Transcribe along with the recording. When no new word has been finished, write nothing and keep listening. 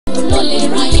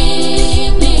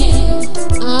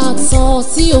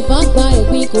ọ̀rọ̀ tí ò bá gba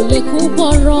ẹ̀gbin kò lè kú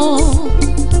bọ̀rọ̀.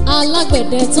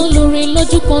 Alágbẹ̀dẹ tó lórí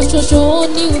lójú kan ṣoṣo ó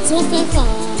ní ohun tó fẹ́ fà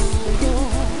yọ.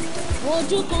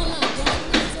 Ojú kan làjọ.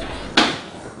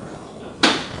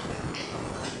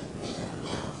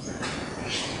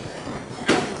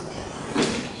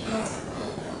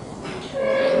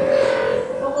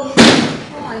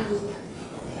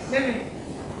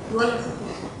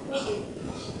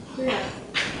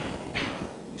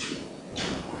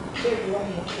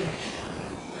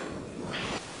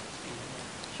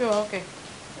 Sure, okay.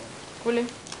 Kunle.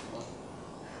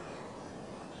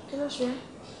 Hello, sure.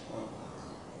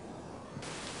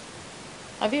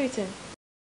 Have you eaten?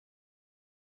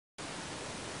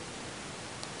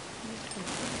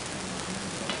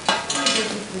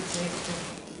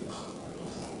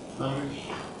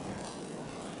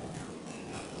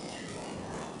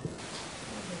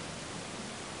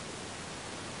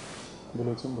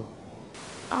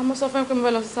 I'm also from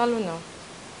Kunle salon now.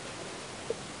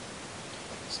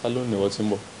 Salon ni wọ́n ti ń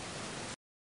bọ̀.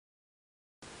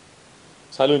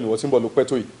 Salon ni wọ́n ti ń bọ̀ ló pẹ́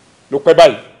tó yìí. Ló pẹ́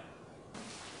báyìí.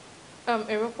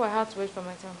 Eroko, I had to wait for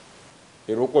my turn.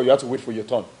 Eroko, you have to wait for your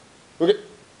turn. Okay.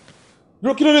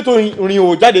 Dúró kí ló dé tó rìn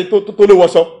o jáde tó lè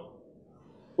wọṣọ.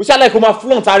 O ṣá like kó máa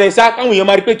flaunt ara ẹ̀ sá káwọn èèyàn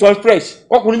máa rí pé turn fresh.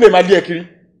 Ọkùnrin lè máa lé ẹ kiri.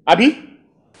 Àbí?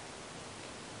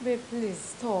 Babe, please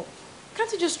stop.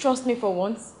 Can't you just trust me for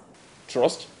once?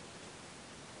 Trust?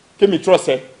 Kémi trust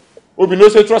ẹ. Obìnrin ló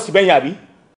ṣe trust bẹ́yìn àbí?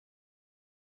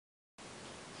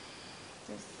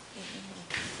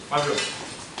 Abiodun,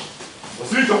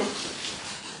 what's it up?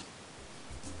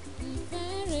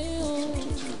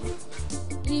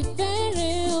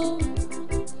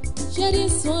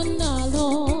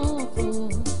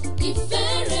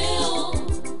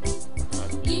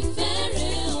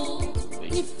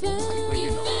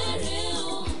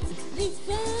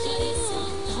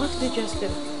 What did you just do?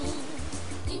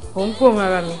 Home go,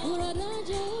 Marami.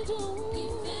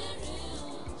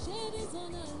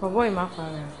 But boy, my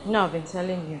father, you know I've been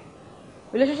telling you.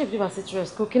 Relationship with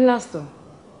citrus, cooking last though.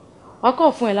 I'll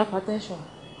call for a lot of attention.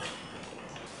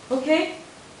 Okay?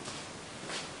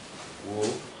 Wo,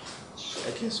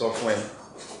 ẹ kí n sọ fún ẹ.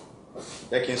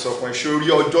 Ẹ kí n sọ fún ẹ sórí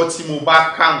ọjọ́ tí mo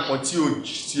bá ká nǹkan tí ò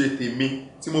ṣe tèmi,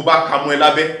 tí mo bá ka mọ́ ẹ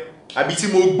lábẹ́, àbí tí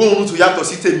mo gbóòórùn tó yàtọ̀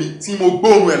sí tèmi, tí mo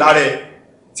gbóòórùn ẹ lára ẹ,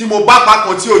 tí mo bá pa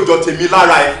kan tí ò jọ tèmi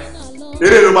lára ẹ.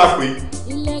 Eré ló máa pè é.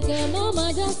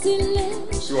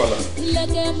 Sí wàhálà.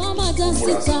 Ilẹ̀kẹ̀ máma já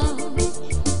síta.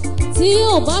 Tí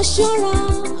ò bá ṣọ́ra,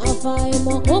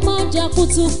 àfàìmọ̀ kó má já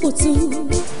kùtùkùtù.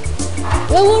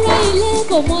 Ewúrẹ́ ilé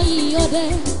kò mọyì ọdẹ,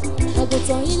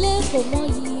 àgùntàn ilé kò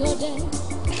mọyì ọdẹ.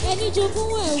 Ẹni jogún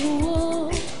ẹ̀wù o,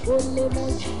 kò lè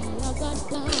mọyì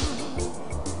agbádá.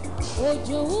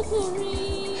 Òjòwú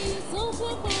kùnrin tó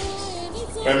fẹ́ para ẹni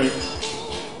tó Fẹ́mi.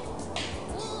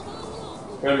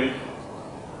 Fẹ́mi.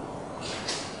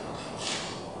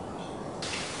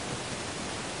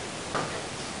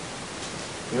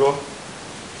 Yo.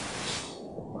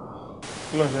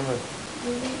 Kí ló ń ṣe mẹ́? Mo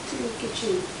ní tí mo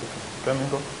kitchen. Fẹ́mi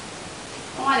ńkọ́?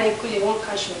 Wọ́n wà lẹ́kùn lè wọ́n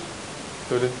kaṣọ.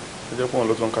 Tóde, ẹ jẹ́ pé wọ́n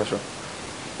ló tún ń kaṣọ.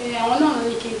 Àwọn náà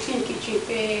ní kí n clean kitchen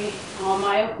pé àwọn ọmọ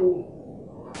ayọ́kùn.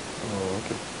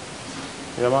 Okay.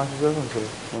 Ìyá máa ń ṣiṣẹ́ fún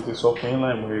ìṣẹ̀lẹ̀. Mo ti sọ fún yín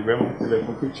láì mọ̀ ìgbẹ́ máa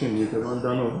tilẹ̀kùn kitchen ní ìjọba ń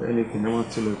dáná anything máa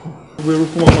tilẹ̀kùn. Gbogbo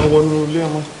eruku wọn máa wọnú ilé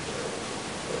ọmọ.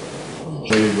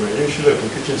 Ṣé ìgbà yẹn ṣílẹ̀kùn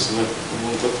kitchen sílẹ̀ ọmọ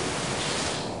ń tọ́?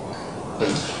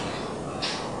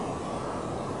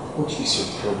 What is your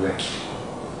problem?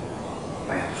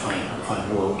 I am fine,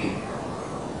 we're okay.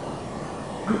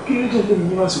 Kí ló dé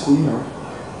ní lásìkò yìí náà?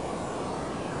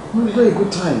 No, it's not a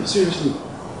good time, seriously.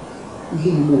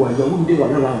 Ilé ni mo wà, ìyàwó mi dé wà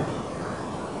lára àwọn.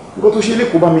 Nǹkan tó ṣe lè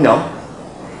kó bá mi náà.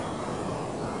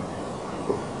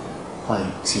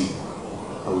 Fine, see.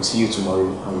 I will see you tomorrow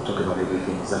and we'll talk about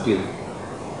everything. Is that it?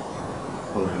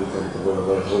 All right, look at it. Hold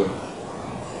on.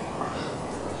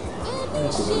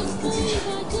 Let's go to the position.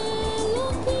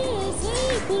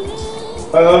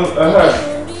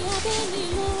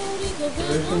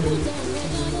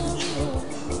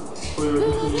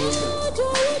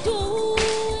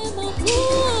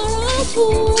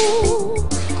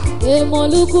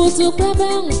 Èmọ̀lùkù tó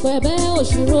pẹ́bẹ́ ń pẹ́bẹ́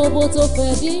òṣùrò bó tó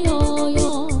fẹ́ bí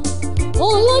yanyan.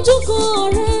 Olójú kan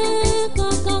ọ̀rẹ́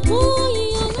kàkà kó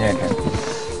yíyan náà.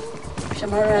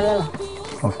 Shamara Lala.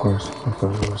 Of course, we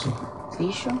will see. Are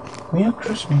you sure? Yeah,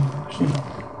 trust me.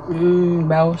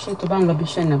 Báwo ṣé tó bá ń lọ bí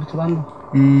iṣẹ́ náà tó bá ń bọ̀?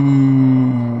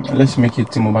 Let's make it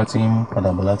tí mo bá ti ń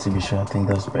padà bọ̀ láti ibi iṣẹ́. I think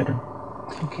that's better.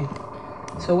 Okay.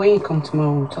 So when you come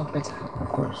tomorrow, we'll talk better. Of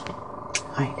course.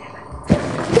 All right.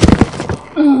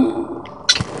 I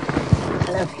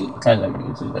love you. I love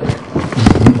you too.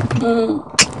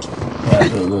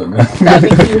 That'll be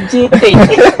good.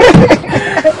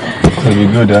 It'll be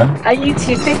good, huh? And you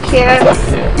too, take care.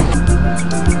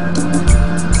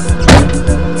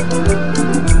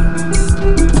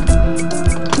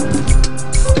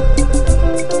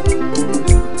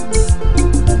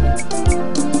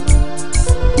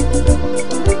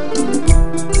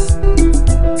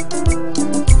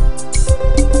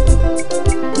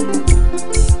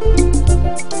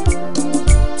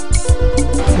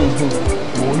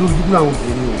 Àwọn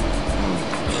obìnrin o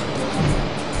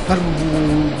kárí gbogbo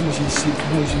bí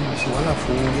mo ṣe wàhálà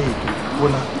fún ilé ètò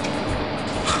Bọ́lá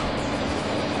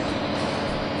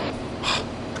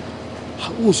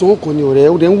ó sọ wọn kàn ní ọ̀rẹ́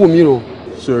ó dẹ̀ ń wò mí ràn.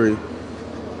 Sorry,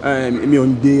 èmi ò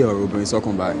ń gbé ọ̀rọ̀ obìnrin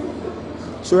sọ́kàn báyìí.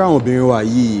 Sórí àwọn obìnrin wa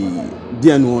yìí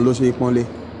díẹ̀ nu wọn ló ṣe é pọ́nlé.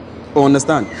 O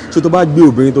understand? Ṣé tó bá gbé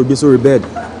obìnrin tó gbé sórí bed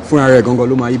fúnra rẹ̀ gangan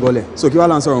ló máa yí bọ́lẹ̀. So kí wàá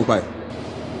là ń sọ̀rọ̀ nípa ẹ̀?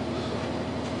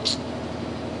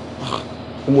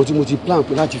 Ọmọ tí mo ti plan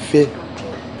pé láti fẹ́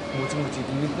ọmọ tí mo ti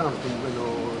ní plan pé mo fẹ́ lọ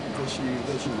fẹ́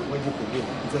ṣe wẹ́jì pẹ̀lú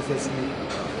ẹ̀ fẹ́ sí.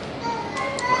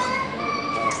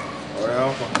 Ọ̀rẹ́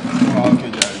ọkọ̀ ọkọ̀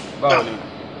jàre báwo ni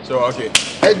so okay.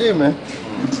 Ẹ dé mẹ́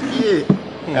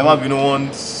ẹ má bínú one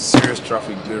serious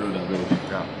traffic dé road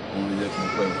abẹ́rẹ́ òun lè jẹ́ kí n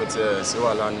pẹ́ Ó ti ẹ̀ sí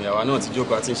wàhálà ni àwa náà ti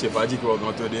jókòó àti ń ṣe fàájì kí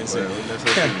ọ̀gán tó dé ń sìn.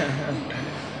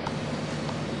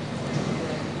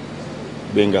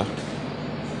 Gbénga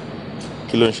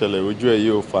kí ló ń ṣẹlẹ̀ ojú ẹ̀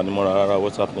yóò fà ní mọ́ra rárá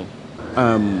what's happening.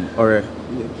 Ọ̀rẹ́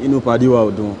inú pàdé wa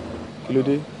ò dùn. Kí ló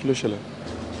dé kí ló ṣẹlẹ̀.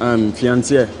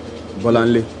 Fiancé ẹ̀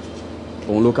Bọ́láńlé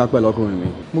òun ló kápẹ́ lọ́kùnrin mi.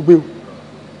 Mo gbé o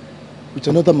with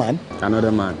another man.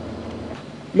 Another man.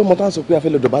 Lọ́mọ tá à ń sọ pé a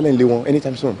fẹ́ lọ dọ̀bálẹ̀ ńlé wọn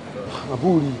anytime soon.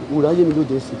 Àbúrò òwúrọ̀ ayé mi ló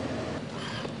dé sí.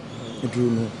 ẹ dúró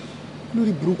nù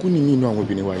lórí burúkú ni mí inú àwọn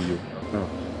obìnrin wa yìí o.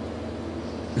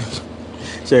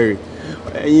 Ṣẹ́rí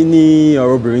ẹ̀yin ní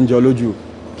ọ̀rọ̀ obìnrin jọ lójú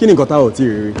kí ni nǹkan tá ò tí ì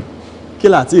rí kí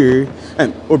là tí ì rí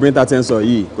obìnrin tá ti ń sọ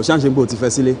yìí kò ṣáà ń ṣe pé o ti fẹ́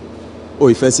sílé o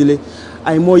ì fẹ́ sílé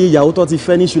àìmọye ìyàwó tó ti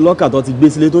fẹ́ ní ṣùlọ́kà tó ti gbé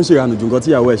sílé tó ń ṣèrànù jù nǹkan tí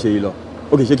ìyàwó ẹ̀ ṣe yìí lọ.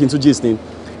 Ok, ṣé kí n tún gist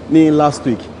ní last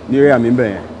week ní eré àmì bẹ̀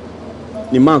yẹn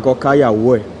ni máa nǹkan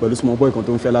káyàwó ẹ̀ pẹ̀lú small boy kan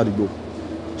tó ń fẹ́ ládùúgbò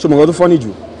ṣé mo nǹkan tó fọ́nì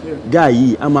jù guy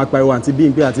yìí a máa pariwo àti bí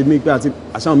n pé àti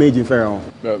àṣàwọn méjì ń fẹ́ra wọn.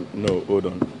 No, hold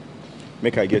on,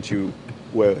 make I get you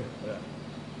well.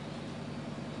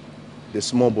 The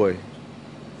small boy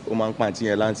ó máa ń pa àǹtí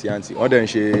yẹn láǹtí wọ́n dẹ̀ ń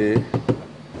ṣe.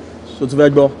 So tún fẹ́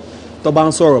gbọ́ tó bá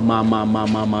ń sọ̀rọ̀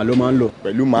màá ló máa ń lò.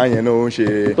 Pẹ̀lú màá yẹn náà ó ń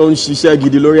ṣe. Tó ń ṣiṣẹ́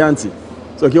gidi lórí àǹtí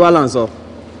so kí wàá là ń sọ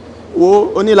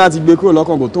wo ó ní láti gbé kúrò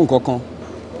lọ́kàn kò tó nǹkan kan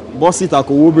bọ́ síta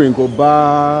kò wóbìnrin kò bá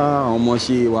àwọn ọmọ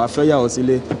ṣe wàá fẹ́ yàwó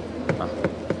sílé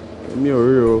èmi ò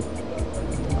rí o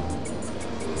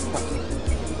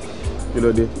kí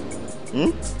ló dé.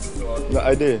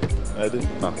 I did.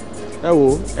 Ẹ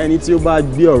wo ẹni tí ó bá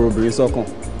gbé ọ̀rọ̀ obìnrin sọ́kàn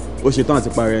ó ṣetán àti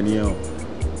parẹ́ ẹnìyẹn o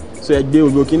so ẹ gbé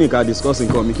gbogbo kíní ká discuss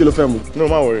nǹkan mi kí ló fẹ́ mu. No,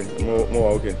 má worry mo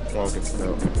wà okay.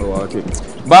 Mo wà okay.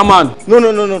 Barman.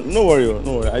 No worry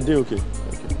I dey okay.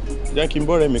 Jẹ́ kí n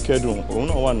bọ́rẹ̀ mi kẹ́dùn òun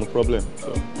náà wà ní problem.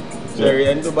 Ṣẹ̀rí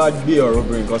ẹni tó bá gbé ọ̀rọ̀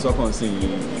obìnrin kan sọ́kàn sí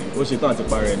i ó ṣetán àti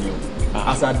parẹ́ ẹni o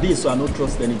as I dey so I no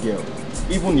trust any girl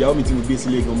even ìyàwó mi tí mo gbé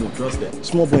sílé gan mo trust them.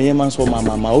 Small boy yẹn máa ń sọ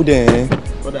màmá ó dẹ̀ ẹ́.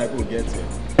 Kódà ẹ kò get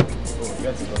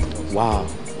it. Wow.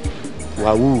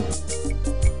 Wahoo.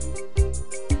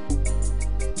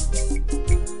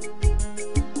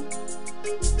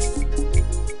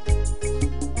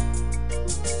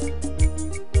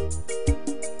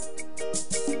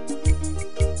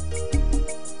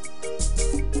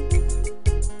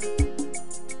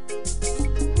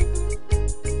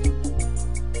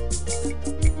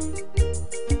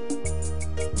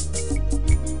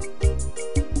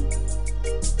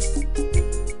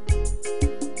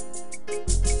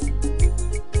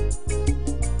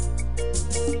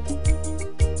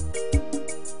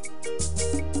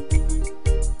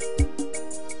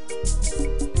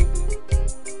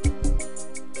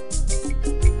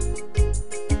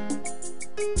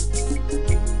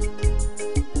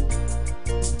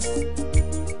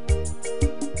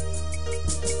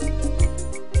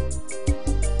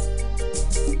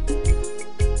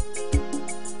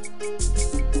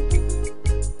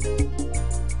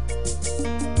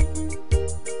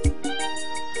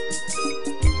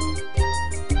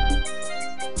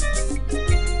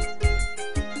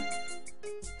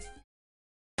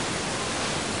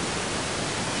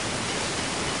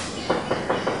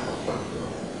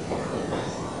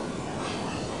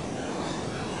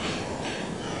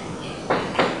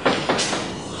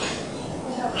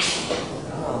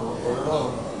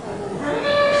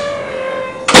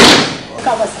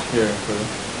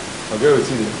 Ọ̀gá ò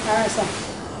tí ì dé. Ara sà.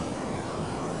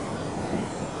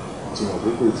 Tí wọ́n gbé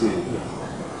kò tí ì dé.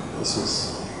 This is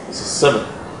 7.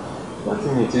 Láti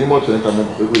mi tí mọ́tò ẹ̀ ń ta mọ́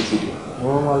pé kò tí ì dé.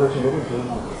 Wọ́n máa lọ ṣe lọ́dún tó ń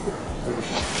bọ̀.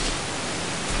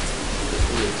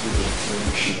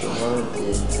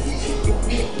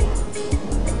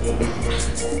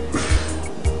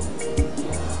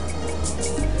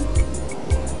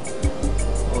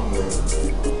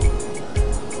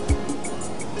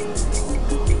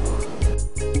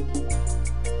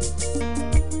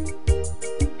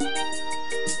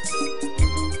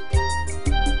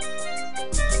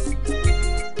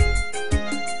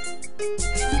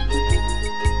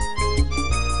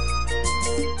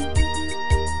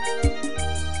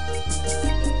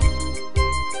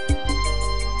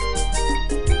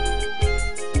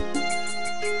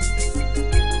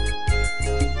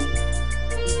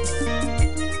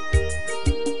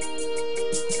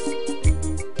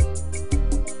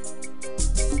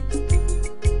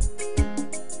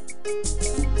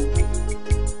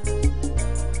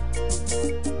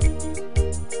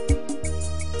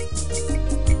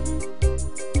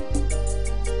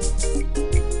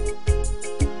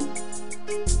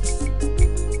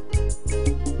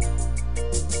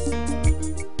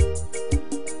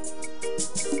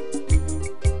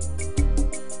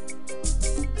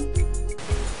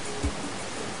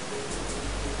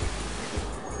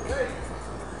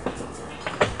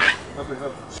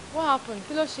 What happened?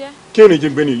 Kí ló ṣe? Kí ni jẹ́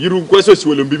gbẹ́ni? Irú question si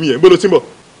wo ló ń bí mi yẹn? Bó ló ti ń bọ̀?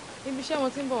 Ibi iṣẹ́ mo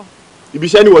ti ń bọ̀. Ibi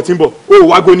iṣẹ́ ni wọ́n ti ń bọ̀. Ó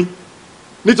wá gbóni.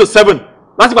 Ní to 7.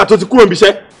 Láti gbà tó ti kúrò níbi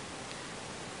iṣẹ́.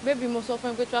 Baby, mo sọ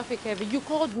fún ẹ pé traffic heavy. You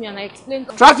called me and I explained.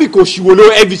 Traffic òṣìwò ló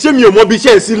heavy. Ṣé mi ò mọ bí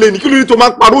iṣẹ́ ẹ̀ sí lé ní? Kí ló ní tó máa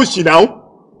ń parọ́ òṣì náà?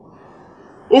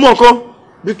 Ó mọ̀ nǹkan.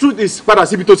 The truth is padà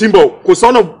síbi tó ti ń bọ̀. Kò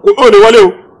sọ́nà ó lè wọlé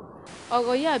o.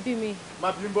 Ọ̀rọ̀ yìí àbí mi.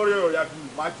 Má fi ń bọ́rọ̀ ọ̀rọ̀ yà bí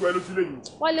máa ju ẹ lójú lẹ́yìn.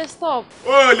 Wálé stop.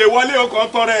 Ó lè wọlé ọkọ̀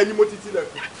tọrẹ ẹni mo ti tilẹ̀.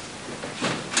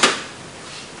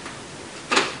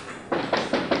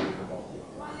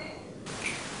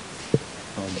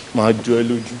 Máa ju ẹ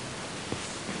lójú.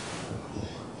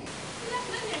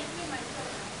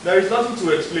 There is nothing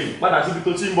to explain. Padà síbi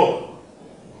tó ti ń bọ̀.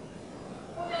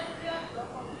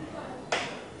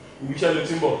 Ibi iṣẹ́ ló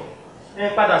ti ń bọ̀.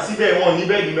 Ẹ padà síbẹ̀ wọn ní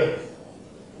bẹ́ẹ̀ níbẹ̀.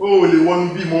 Ó lè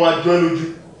wọnú bí mo máa jọ ẹ lójú.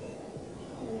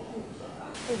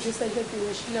 Ojú sẹ́jọ́ tí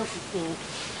wọ́n ṣílẹ̀kùn fún ọ.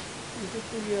 Ìdí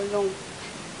tó rí Ọlọ́run.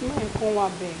 Máa ń kọ́ wa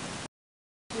bẹ̀.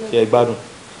 Ṣé ẹ gbádùn?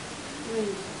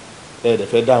 Ẹ dẹ̀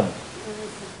fẹ́ dààmú.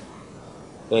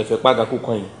 Ẹ fẹ́ pàgà kó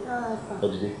kàn yín. Ẹ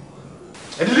dìde.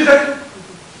 Ẹ dìde dẹ́.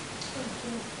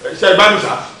 Ṣé ẹ gbádùn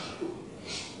sá?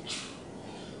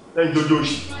 Ẹ ń jojo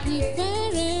òṣì. Ìfẹ́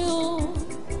rẹ̀ o,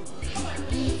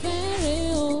 ìfẹ́ rẹ̀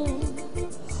o,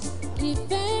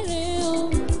 ìfẹ́ rẹ̀ o,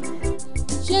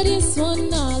 ṣé this one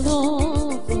na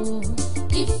love o?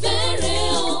 Ìfẹ́ rẹ̀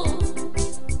o,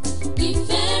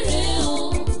 ìfẹ́ rẹ̀ o,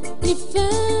 ìfẹ́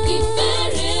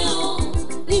rẹ̀ o,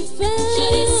 ìfẹ́ ṣé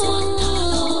this one na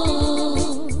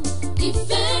love?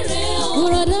 Ìfẹ́ rẹ̀ o,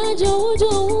 bùrọ̀dá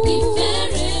jọ̀wọ́jọ̀wọ́. Ìfẹ́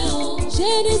rẹ̀ o, ṣé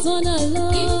this one na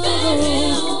love? Ìfẹ́ rẹ̀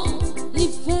o.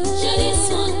 Ìfẹ́ ṣé this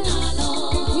one na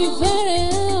love? Ìfẹ́ rẹ̀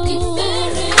o. Ìfẹ́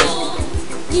rẹ̀ o.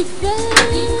 Ìfẹ́.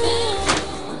 Ìfẹ́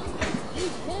o.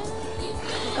 Ìfẹ́.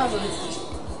 Káàbọ̀ ní sí.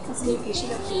 Wọ́n ti ní kí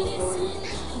ṣílẹ̀kùn ọkọ̀ wọn.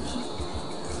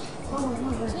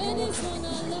 Ṣé this one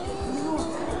na love?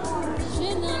 Ṣé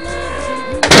na love?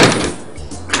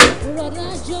 Bùrọ̀dá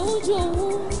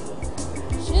jọ̀wọ́jọ̀wọ́.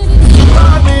 Ṣé this one na love?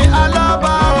 Mami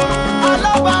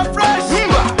Alaba fresh.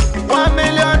 $1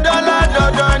 million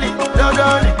dandan ni.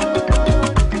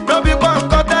 No be one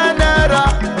quarter naira.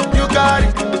 You got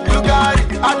it.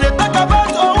 I dey talk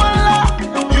about owó ńlá.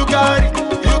 You got it.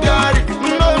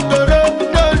 No.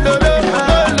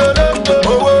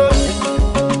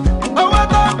 Owó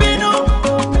tó bínú.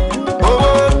 Owó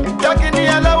jẹ́ kí ni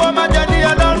ẹlẹ́wọ́ má jẹ́ ní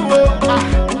ẹlọ́run o.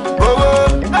 Owó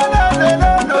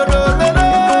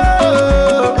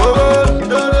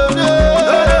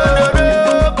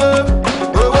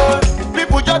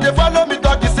people just dey follow me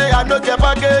talk say I no get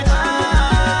package.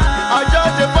 I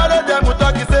just dey follow them who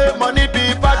talk say money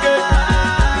be package.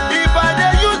 If I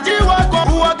dey use G-Wagon,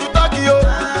 who want to talk you?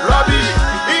 Rubbish.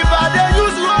 If I dey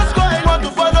use Roscoe, who want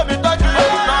to follow me talk you?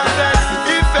 Nonsense.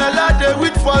 If fella dey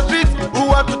wait for street, who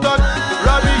want to talk?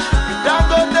 Rubbish.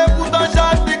 Dangote put on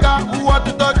short speaker, who want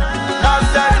to talk?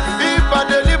 Nonsense. If I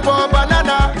dey live for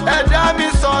banana, ẹ̀dá mi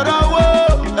sọ̀rọ̀ wo,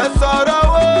 ẹ sọ̀rọ̀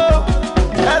wo,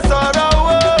 ẹ sọ̀rọ̀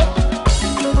wo.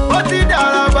 Ó ti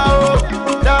dàràbà o.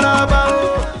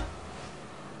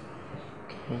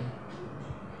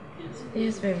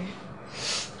 Yes, baby.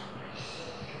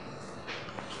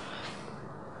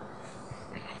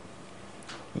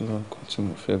 Lọ́kàn tí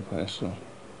mo fẹ́ bá ẹ sọ.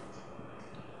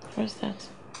 What's that?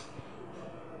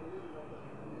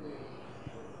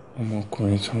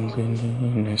 Ọmọkùnrin tó ń gbé ní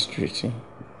next street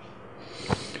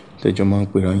tẹ́jọ́ máa ń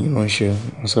pera yín ránṣẹ́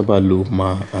wọ́n sábà lo ma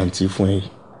àǹtí fún ẹ.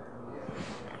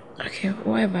 Okay,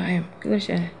 why about him? Kí ló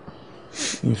ṣẹlẹ̀?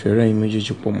 ìfẹ́ rẹ̀ yín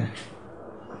méjèèjì pọ̀ mọ́.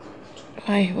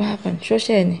 Why? What happened?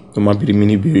 Ṣọ́ṣẹ́ ẹ ni? tó máa bèrè mi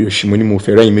ní ìbéèrè òṣì mo ní mo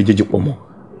fẹ́ rẹ̀ yín méjèèjì pọ̀ mọ́.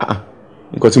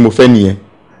 nǹkan tí mo fẹ́ nìyẹn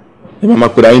ẹ máa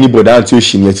pera yín ní bọ̀dá àǹtí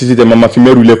òṣì nìyẹn títí tẹ máa fi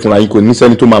mẹ́rù lẹ̀ fúnra yín kò ní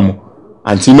sẹ́ni tó máa mọ̀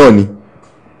àǹtí náà ni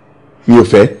mi ò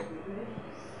fẹ́.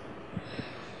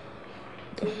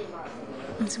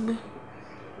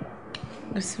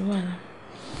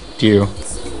 Dear,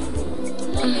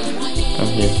 I'm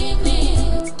here.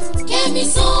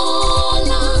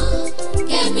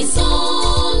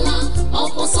 Kẹ́misọ́lá,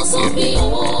 ọ̀pọ̀ sọ́sọ́ bí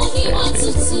owó níwá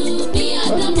tútù bí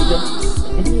àdàmà.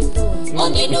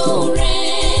 Onínú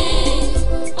rẹ̀,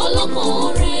 ọlọ́mọ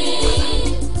rẹ̀,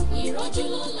 ìrọ́jú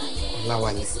ló láyé.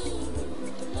 Ọláwálé.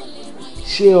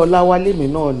 Ṣé Ọláwálé mi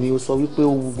náà ni ó sọ wípé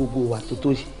ó wu gbogbo wa tó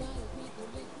yìí?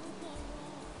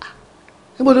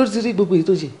 Níbo ló ti rí gbogbo èyí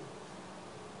tó ṣe?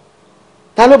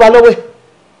 Ta ló bá lọ́wọ́ ẹ̀?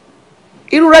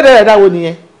 Irú rẹ́dẹ̀rẹ́dá wo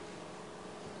nìyẹn?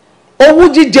 Owú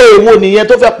jíjẹ èwo nìyẹn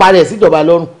tó fẹ́ parẹ́ síjọba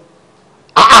lọ́rùn?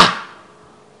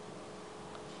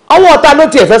 Ọwọ́ ọ̀tá ló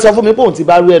tiẹ̀ fẹ́ sọ fún mi pé òun ti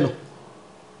bá rú ẹ̀ nù.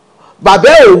 Bàbá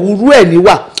òwúrú ẹ̀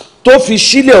níwà tó fi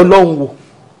sílẹ̀ Ọlọ́run wò.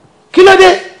 Kí ló dé?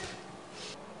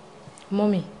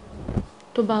 Mọ́mì,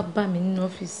 tó bá bá mi nínú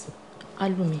ọ́fíìsì, á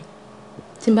lù mí.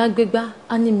 Tí n bá gbé gbá,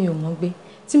 á ní mi ò mọ̀ gbé.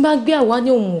 Tí n bá gbé àwa ní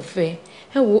òun ò fẹ́.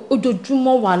 Ẹ wo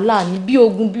ojoojúmọ́ wàhálà ni bí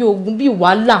ogun bí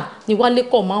wàhálà ni Wálé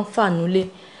kọ̀ máa ń fà nulẹ̀.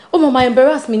 Ó máa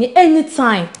embarrass me ní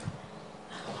anytime.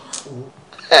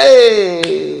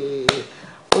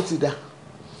 Ó ti dà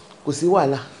kò sí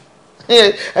wàhálà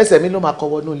ẹsẹ̀ mi ló máa kọ́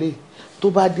wọnú ilé tó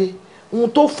bá dé ohun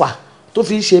tó fà tó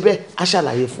fi ń ṣe bẹ́ẹ̀ á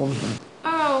ṣàlàyé fún mi.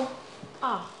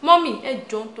 Mọ́mì ẹ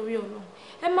jọ̀ọ́ nítorí Ọlọ́run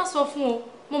ẹ má sọ fún o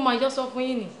mo máa yọ sọ fún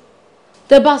yín ni.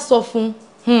 Tẹ́ bá sọ fún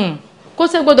kó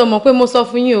tẹ́ gbọ́dọ̀ mọ̀ pé mo sọ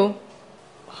fún yín o.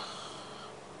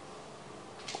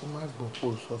 Kó má gbọ́ pé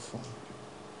o sọ fún mi.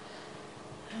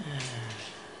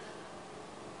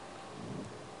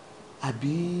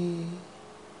 Àbí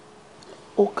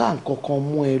ó ká nǹkan kan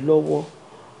mú ẹ lọ́wọ́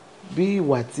bí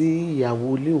ìwà tí ìyàwó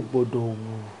ilé ò gbọ́dọ̀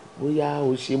wù bóyá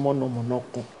o ṣe mọ̀nàmọ́ná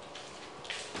kan.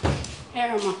 Ẹ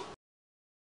ràn mọ́.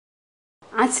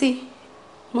 Àǹtí,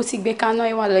 mo ti gbé kaná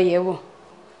ẹ wá lọ yẹ̀ wò.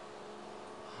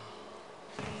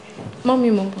 Mọ́mì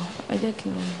mo bọ̀, ẹ jẹ́ kí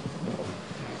n lọ.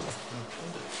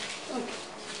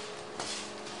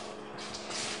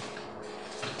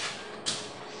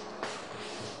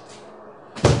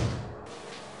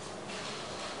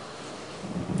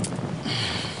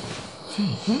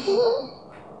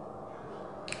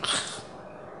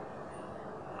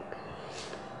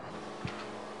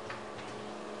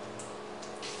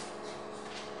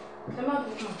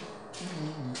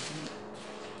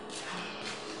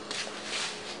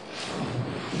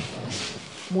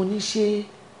 Mo ní ṣé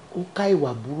ó ká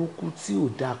ìwà burúkú tí ò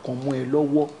dáa kan mọ́ ẹ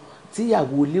lọ́wọ́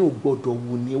tíyàwó ilé ò gbọ́dọ̀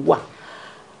wù ní wà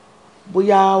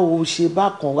bóyá o ṣe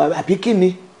bákan àbí kí ni.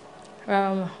 Rárá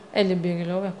mà ẹ lè béèrè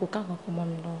lọ́wọ́ ẹ kó ká kankan mọ́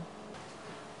mi lọ́wọ́.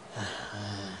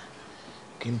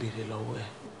 Kí n béèrè lọ́wọ́ ẹ.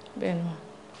 Bẹ́ẹ̀ ni mà.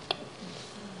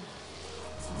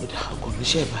 Ó dà ọkọ mi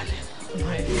ṣe balẹ̀.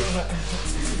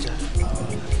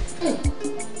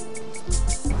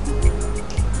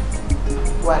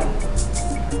 Wà á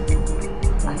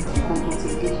àti kan tó ti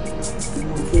dé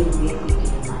mo fẹ́ gbé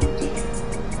ìpè máa jẹ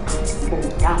òun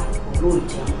dáhùn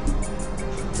olóòjẹun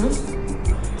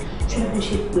ṣé bó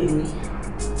ṣe pè mí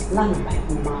lánàá báyìí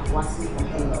mo máa wá sí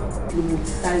ìpàdé ni mo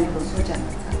ti sáré lọ sọ́jà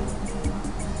mẹ́ta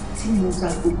tí mo ra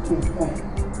gbogbo nǹkan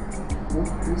mo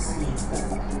kú sí ẹ̀kọ́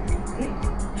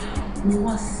mo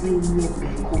wá sí omi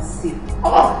ọbẹ̀ kan sí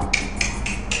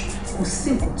kò sí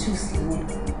nǹkan tí ò sí wọn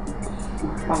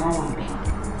ìpara wà bẹ́ẹ̀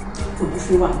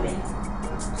ògúnfe wà bẹ́ẹ̀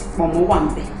mọ̀mọ́ wà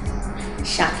níbẹ̀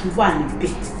ṣàkí wà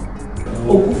níbẹ̀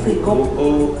ògúnfe gan. ó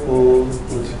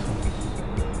ti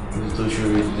tó ṣe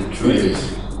the truth is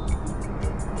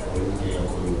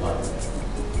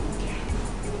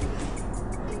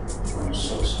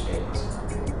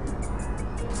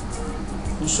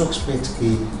mo suspect pé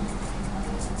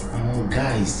àwọn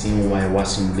guys tí ń wá ẹ wá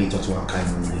sínú ilé ìtọ́jú wọn ká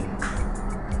inú ilé.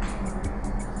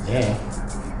 Yeah.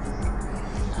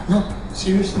 No,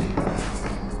 seriously.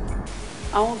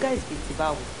 Àwọn guys bíi ti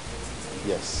báwo.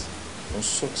 Yes, mo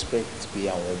suspect pé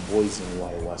àwọn boys ń wá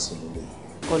ẹ wá sínú ilé.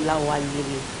 Ọláwálé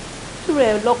ni tí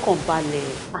rẹ̀ lọ́kàn balẹ̀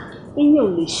ìyẹn ò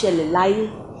lè ṣẹlẹ̀ láyé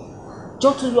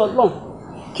jọ́ tó yọ Ọlọ́run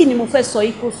kí ni mo fẹ́ sọ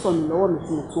yìí kó sọnù lọ́wọ́ mi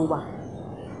tí mo tún wà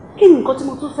kí ni nǹkan tí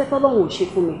mo tún fẹ́ tọ́lọ́run ò ṣe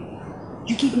fún mi.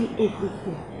 You give me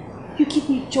everything. You give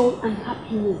me joy and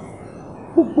happiness.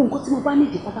 Gbogbo nǹkan tí mo bá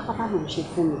nídìí pátápátá ló ń ṣe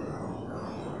fún mi.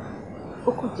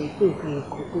 Ó kò jẹ́ pé nǹkan yẹn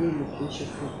kan péré ló kì í ṣe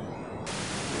fún mi.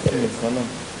 Ẹnìkan náà.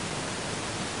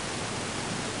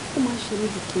 ó máa ṣe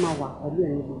níbi kí n máa wà pẹ̀lú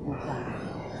ẹni gbogbo ìgbà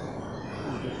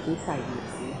ìdè kí n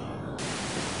ṣàyẹ̀sí.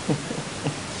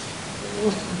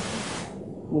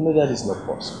 You know that is not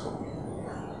possible.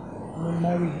 I'm a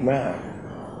married man.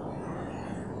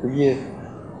 Oye,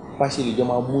 bá ṣe lè jọ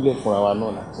máa múlẹ̀ fúnra wa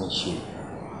náà láti ń ṣe.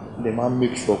 They máa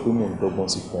make sure pé mò ń dọ́gbọ́n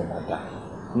sí fún ẹ dáadáa.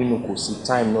 Nínú kò sí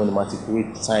time náà ni màá ti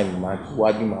create time màá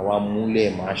wádìí màá wá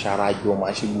múlẹ̀ màá ṣarajọ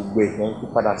màá ṣe gbogbo ẹ̀ kí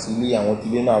wọ́n padà sí ilé àwọn tí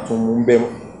ilé náà tún mú bẹ́ẹ̀.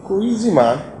 Kò easy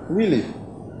man, really.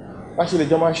 Bá ṣe lè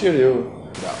jọ máa ṣeré o.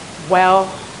 Well,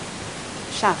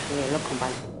 ṣàfihàn lọ́kàn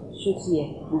balẹ̀. Ṣé ti ẹ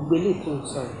gbogbo eléyìí tó ń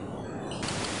sọ̀rọ̀?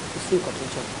 Kò sí nǹkan tó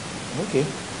jọ. Okay.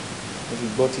 Mo ti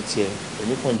gbọ́ títí ẹ,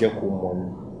 èmi kàn jẹ́ kó mọ̀ ni.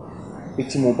 Pé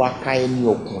tí mo bá ká ẹ ní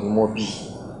ọkùnrin mọ́ bí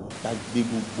gbàgbé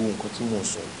gbogbo nǹkan tí mo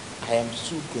sọ, I am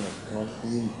still gonna run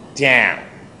him down.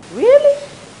 Really?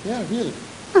 Yeah, really.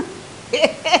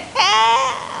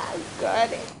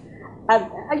 Got it.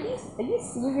 Are you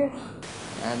serious?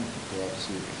 I'm dead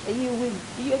serious.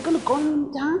 You're gonna gun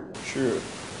him down? Sure.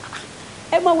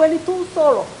 Ẹ máa wẹni tó ń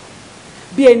sọ̀rọ̀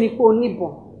bí ẹni pé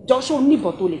oníbọn. Joshua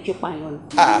oníbọn tó lè fi pààyàn.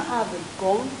 You have a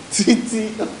gun? Títí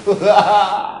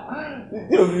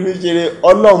òbí mi ṣeré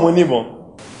ọlọ́run oníbọn.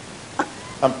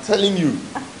 I'm telling you.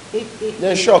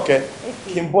 Yẹn ṣọ́ọ̀kẹ́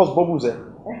kí n bọ́s bubbles ẹ̀.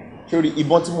 Sórí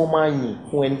ìbọn tí mo máa yìn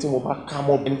fún ẹni tí mo bá ká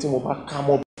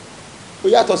mọ́. Ó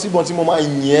yàtọ̀ sí ìbọn tí mo máa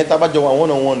yìn ẹ́ tábàjọ wà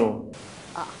wọ́nà wọ́nà.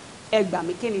 Ẹ gbà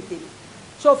mí kí ni tèmi?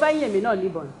 Ṣé o fẹ́ yìn mí náà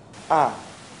níbọn?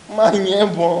 Máa yẹn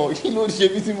bọ̀ kí ló ṣe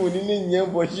bí tí mo nílé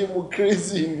yẹn bọ̀ ṣé mo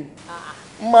crazy ni.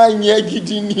 Máa yẹn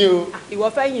gidi ni o. Ìwọ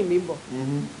fẹ́ yìn mí bọ̀.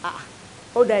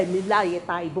 Ó dá èmi láàyè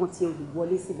ta ìbọn tí o lè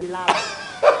wọlé sí mi lára.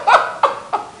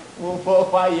 Mo fọ́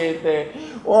fáyẹtẹ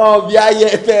wọ́n bí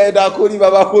ayẹtẹ ẹ̀dá kó ní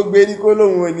bàbá kó gbé ní kó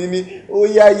lóun òní ní ó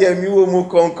yá yẹmí wo mo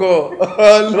kọ̀ǹkọ̀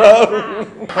Ọlọ́run.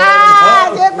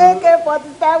 Ṣé pé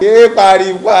K47. Ké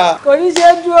paripa. Kò ní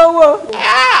ṣe dúró wò.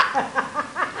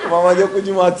 Màmá jẹ́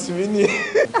kójú máa tì mí ní.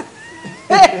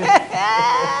 Oh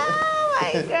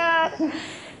my God.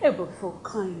 But for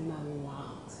crying out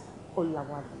loud,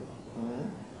 Olawale,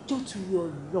 don't you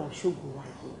Ọlọ́run ṣògo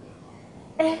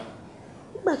wáyé.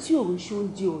 Nígbà tí òun ṣe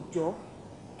oúnjẹ ọjọ́,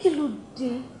 kí ló dé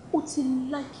ó ti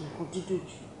láìkì nǹkan dúdú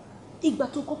jù? Ìgbà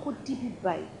tó kọ́kọ́ débi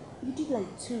báyìí, you did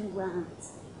like 2 rounds.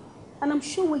 And I'm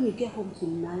sure when you get home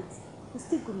tonight, you're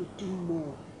still going to do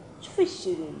more.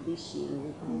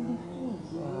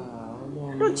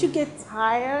 Don't you get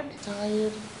tired?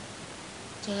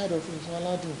 Tired of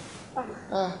ìfọ̀ládùn.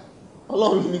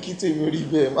 Ọlọ́run ní kí tèmi rí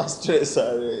bẹ́ẹ̀ má stress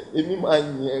ààrẹ èmi máa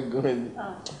yìn ẹ́ gan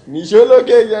ni níṣó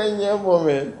lókè yẹn yẹn mọ́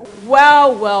mẹ́.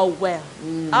 Well.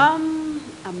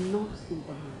 I'm not in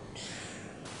the mood.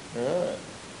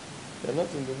 You're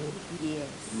not in the mood?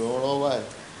 Yes. Lọ́rọ̀ wáyé.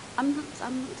 I'm not.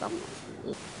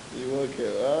 Ìwọ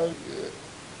kẹwàá.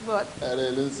 But. Ààrẹ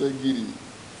ló sọ gírì.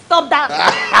 Stop that.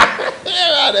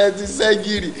 Ààrẹ ti sẹ́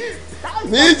gírì.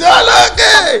 Níṣó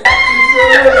lókè.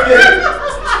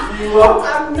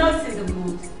 I'm not in the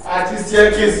mood. Àti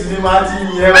staircase ni màá ti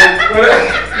yẹ o.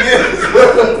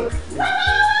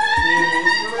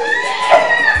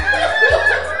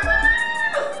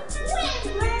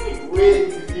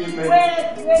 Wait.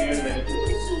 Okay.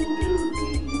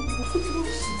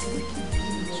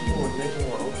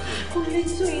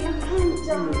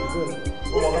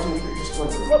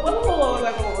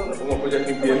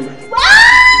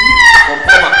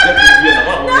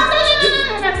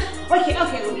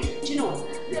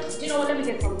 Do you know what? Let me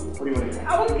get something. What do you want to get? I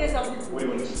want to get something. What do you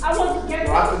want to get? I want to get.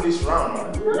 No, after this round, man.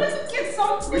 No, let's get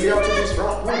something. Really after this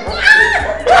round?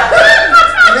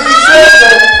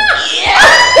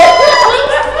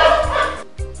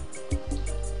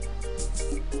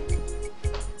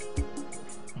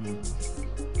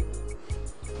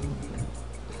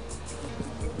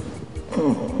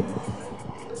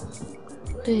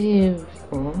 Babe,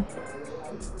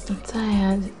 I'm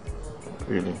tired.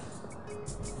 Really?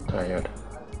 Tired?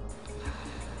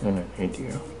 No,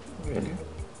 dear. Really?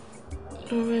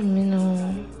 Don't let me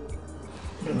know.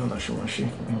 You know that she.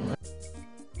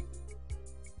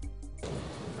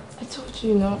 I told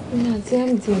you, me and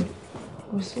TMD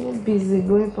were so busy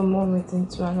going from one meeting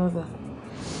to another.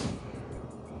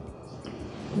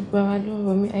 But I don't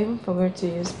know, I even forgot to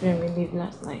use spring leave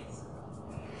last night.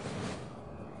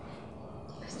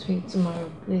 Let's do it tomorrow,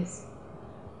 please.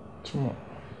 Tomorrow?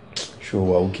 Sure,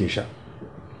 we're okay, Sha.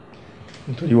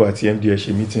 Nítorí wà tí MD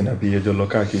ṣe meeting àbí ẹjọ́ lọ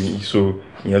káàkiri so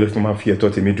ìyẹn ló fi máa fi ẹ̀tọ́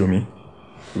tèmi dùn mí.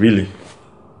 Really?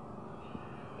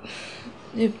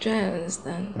 Babe, try and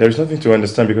understand. There is nothing to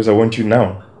understand because I want you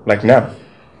now. Like now.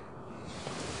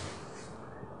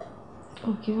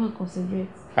 Okay, we'll consider it.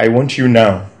 I want you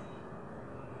now.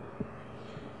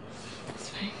 It's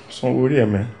fine. So worry,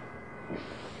 man.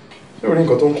 Everything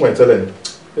got on point, tell him.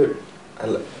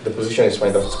 The position is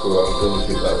fine, that's cool. I'm going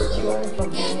to feel that way.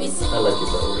 I like it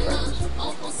that way.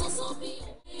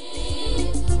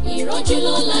 Ìrọ́jú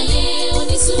ló láyé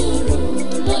onísùúrù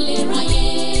ló lè ráyé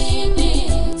gbé.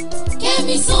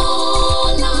 Kẹ́mi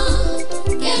sọ́lá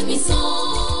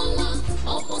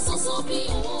ọ̀pọ̀ sọ́sọ́ bí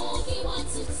owó bí wà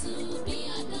tútù bí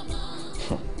àdàmà.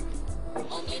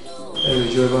 Ẹ lè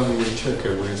jọ ẹ bá mi check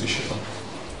ẹ̀ wọ́n ti ṣe tán.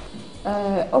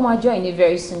 Ó máa join ní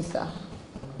very soon, sir.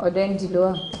 Ọ̀dọ̀ MD ló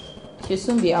wà. She'll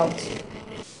soon be out.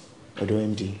 Ọ̀dọ̀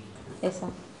MD? Yes, sir.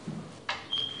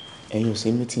 Ẹ̀yin ò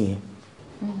sí meeting yẹn?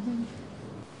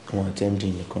 Àwọn àti MD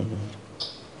nìkan náà.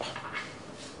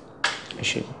 Ẹ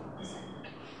ṣe.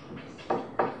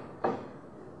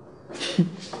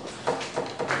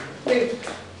 Babe,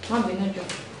 má bínú jọ.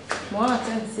 Mo wá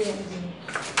attend sí MD.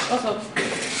 What's up?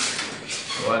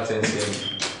 Mo wá attend sí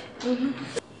MD.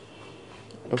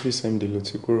 Office MD ló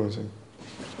ti kúrò sí.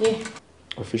 Yeah.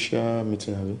 Official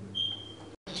meeting àbí?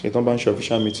 Ṣé tán bá ń ṣe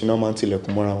official meeting náà máa ń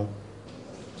tilẹ̀kùn mọ́ra wọn?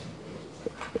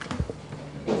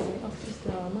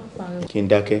 Kí n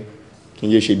dákẹ́, kí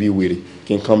n yé ṣe bí wèrè,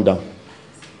 kí n calm down.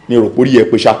 Mi rò pórí ẹ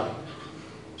pé ṣá.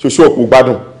 Ṣoṣo òpó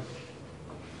gbádùn.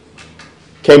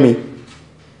 Kẹ́mi.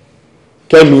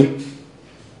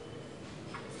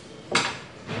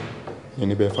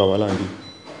 Ẹni bẹ́ẹ̀ fa wàhálà ń bí.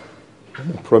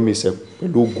 Mo promise ẹ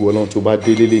pẹ̀lú ògùn Ọlọ́run tó bá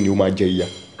dé lélẹ̀ ni ó máa jẹ ìyà.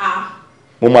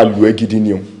 Mo máa lù ẹ́ gidi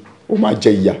ni o. Ó máa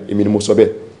jẹ ìyà, èmi ni mo sọ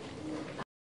bẹ́ẹ̀.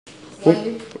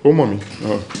 Ó mọ̀ mi.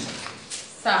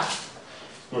 Sir.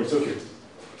 No, it's okay.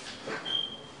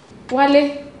 Wálé.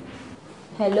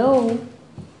 Hello.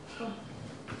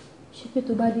 Ṣé pé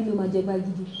tó bá dé ló máa jẹ gbá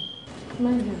gidi?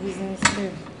 Mind your business,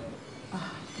 babe.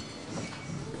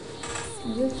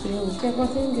 Just you, check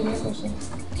what's in the next question.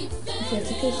 It's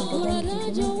education, but then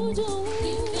it's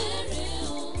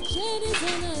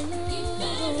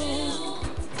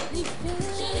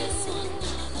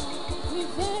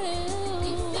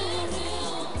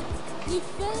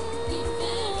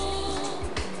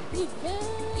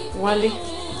Wale.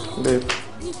 Babe.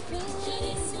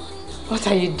 What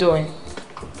are you doing?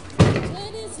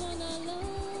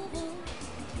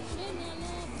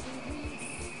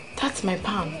 That's my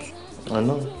pants. I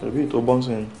know, a bit of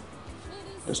bouncing.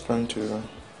 Just trying to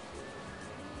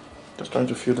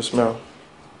feel the smell.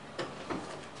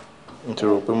 But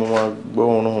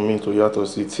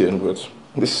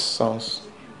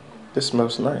this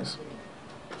smells nice.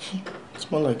 It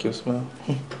smells like your smell.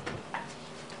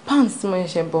 Pants smell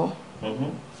shebo.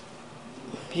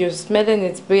 You're smelling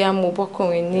it, but I'm more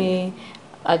ní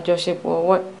àjọṣepọ̀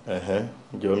what?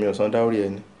 Jọ mi ọ̀sán dáwọ́rí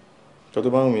ẹni. Jọ tó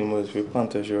bá wù mí mo fi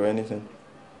pant ẹ ṣe or anything.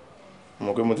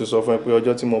 Mo pé mo ti sọ fún ẹ pé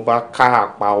ọjọ́ tí mo bá ká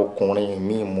àpá ọkùnrin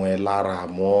mi mọ́ ẹ lára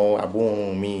mọ́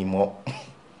àbóhùn mi mọ́.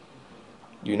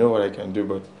 You know what I can do,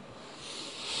 but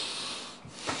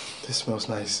this smells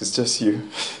nice. It's just you.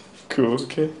 Cool,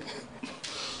 okay?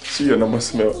 See your normal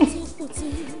smell.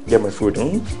 Get my food,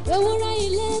 Ewúrẹ́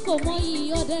ilé kò mọ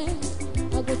iyì ọdẹ,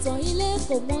 àgùntàn ilé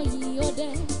kò mọ iyì ọdẹ,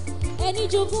 ẹni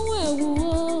jogún ẹ̀wù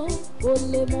o, kò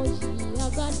lè mọ iyì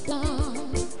agbádá.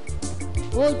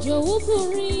 OJOWU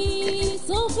kùnrin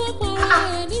tó fẹ́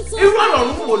para ẹni tó. Irú ọ̀rọ̀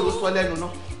wo ló sọ lẹ́nu náà?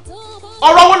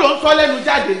 Ọ̀rọ̀ wo ló ń sọ lẹ́nu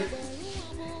jáde?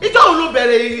 Ìjọ wo ló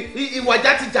bẹ̀rẹ̀ ìwà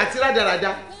játijàti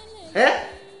rádaràda?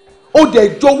 Ó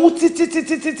dẹ̀ jowú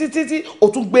títí ó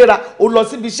tún gbéra ó lọ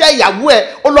síbi iṣẹ́ ìyàwó ẹ̀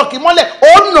ó lọ kì í mọ́lẹ̀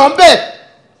ó nà bẹ́ẹ̀.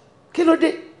 Kí ló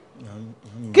dé?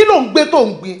 Kí ló ń gbé tó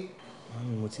ń gbé?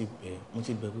 Mo ti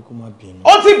bẹ̀ pé kó má bínú.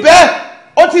 Ó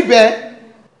ti bẹ̀.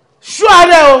 Ṣú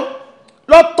ààrẹ o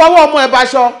lọ tọwọ́ ọmọ ẹ̀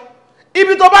báṣọ.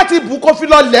 Ibi tó bá ti bù kó fi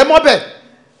lọ lẹ̀ mọ́bẹ̀.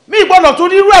 Mi gbọ́dọ̀ tún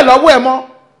rírú ẹ̀ lọ́wọ́ ẹ̀ mọ́.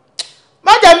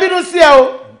 Má jẹ́ bínú sí ẹ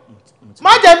o.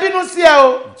 Má jẹ́ bínú sí ẹ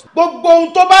o. Gbogbo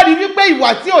ohun tó bá rí wípé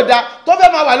ìwà tí ò dáa tó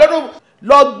fẹ́ máa wà lọ́dún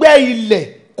lọ gbẹ́ ilẹ̀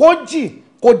kó jìn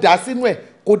kó dà sínú ẹ̀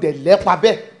kó dẹ̀ lẹ́pa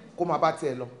bẹ́ẹ̀ kó máa bá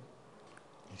tiẹ̀ lọ.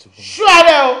 Ṣú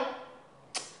ààrẹ o.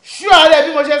 Ṣú ààrẹ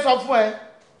bí mo ṣe sọ fún ẹ.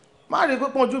 Má rí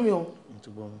pípọ́n ojú mi o.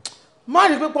 Má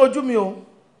rí pípọ́n ojú mi o.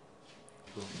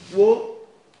 Wo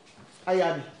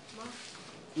aya mi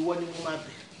ìwọ ni mo máa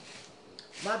bẹ̀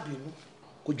má bínú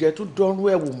kò jẹ́ tún dánrú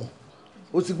ẹ̀ wò mọ́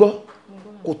o ti gbọ́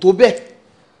kò tó bẹ́ẹ̀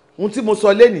ohun tí mo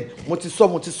sọ lẹ́nìí mo ti sọ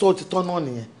ó ti tán náà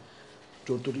nìyẹn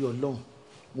jọ torí Ọlọ́run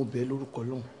mo bẹ̀ lórúkọ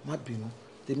Ọlọ́run má bínú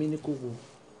tèmi ní kò wò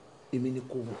èmi ní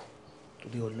kò wò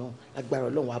torí Ọlọ́run agbára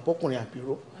Ọlọ́run abọ́kùnrin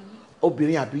àbíró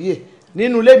obìnrin àbíyè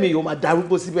nínú ilé mi yóò máa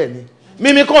darúgbó síbẹ̀ ni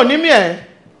mímí kàn ní mí ẹ̀.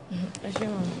 Ẹ ṣé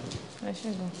wọn ẹ ṣé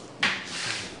gan.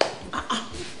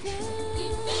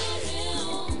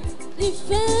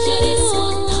 Ìfẹ́ rẹ̀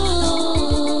o,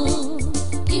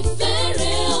 ìfẹ́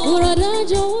rẹ̀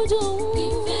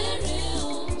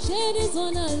o, ṣé ní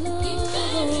sọ́nà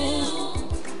lọ́wọ́.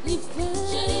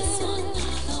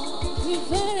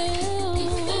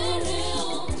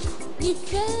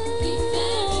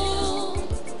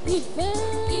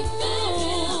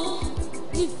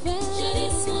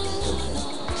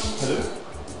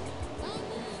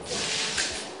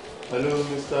 Hello,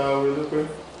 Mr. Awilupe.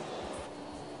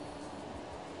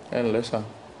 Ǹlẹ́ sà.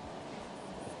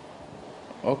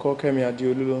 Ọkọ Kẹ́mi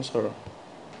Adéolú ló ń sọ̀rọ̀.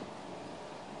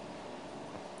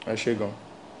 Ẹ ṣé gan.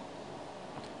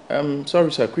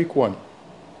 Sorry sir, quick one.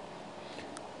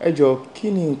 Ẹ jọ̀ọ́,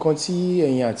 kí ni nǹkan tí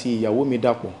ẹ̀yin àti ìyàwó mi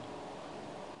dàpọ̀?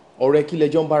 Ọ̀rẹ́ kí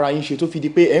lẹjọ́ ń bára yín ṣe tó fi di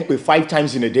pé ẹ ń pè 5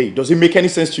 times in a day. Does it make any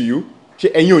sense to you?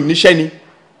 Ṣé ẹ̀yin ò níṣẹ́ ni?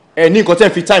 Ẹ ní nǹkan tẹ́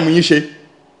ń fi time yín ṣe?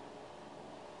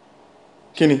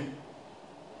 Kí ni?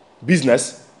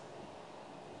 Business?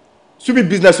 Stupid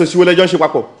business ò sí wo lẹjọ́ ń ṣe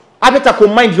papọ̀. Abẹ́ta kò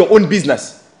mind your own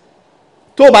business.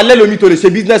 Tó o bá lẹ́lòmí tó lè ṣe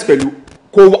business pẹ̀lú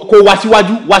kó wá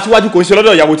síwájú kò ń ṣe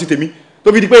lọ́dọ̀ ìyàwó ti tèmi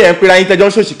tó fi di pé ẹ̀ ń pera yín tẹjọ́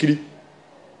ń ṣòṣì kiri.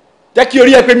 Jẹ́ kí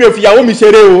orí ẹ pé mi ò fi ìyàwó mi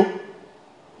ṣeré o.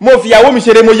 Mo fi ìyàwó mi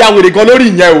ṣeré, mo ya wèrè gan lórí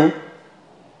ìyẹn o.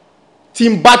 Tí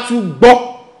n bá tún gbọ́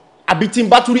àbí tí n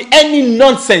bá tún rí any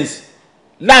nonsense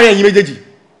láàrin ẹ̀yin méjèèjì.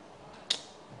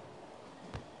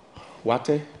 Wàá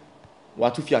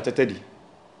tún fi àtẹ́tẹ́ dì.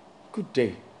 Good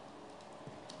day.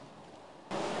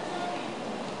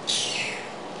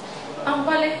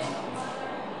 Àǹfààní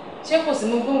ṣé kò sí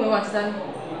mú gbóhùn ẹwà títà ní.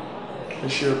 Ẹ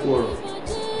ṣe ẹkú ọ̀rọ̀.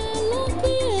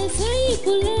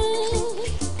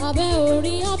 Abẹ́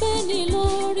orí abẹ́ ní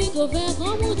lórí kò fẹ́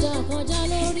kán mú jà kọjá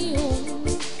lórí òun.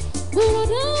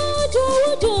 Bùrọ̀dá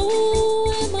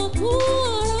jọ̀wọ́jọ̀wọ́ ẹ máa kú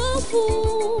ara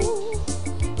fún.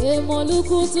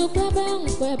 Èmọ̀lùkù tún pẹ́bẹ́ ń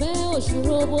pẹ́bẹ́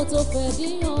òṣùrò bó tó fẹ́ dí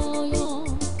yanyan.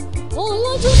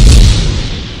 Olójú.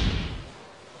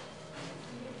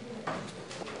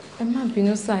 Ẹ má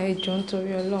bínú sá, ẹ jọ̀ọ́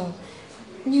nítorí Ọlọ́run.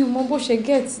 Mi ò mọ bó ṣe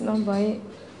get nọ́mbà yín.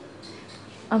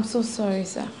 I'm so sorry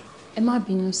sir. Ẹ má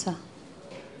bínú sá.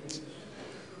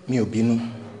 Mi ò bínú.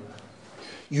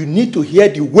 You need to hear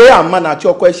the way a man àti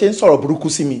ọkọ ẹ ṣe ń sọ̀rọ̀ burúkú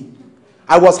sí mi.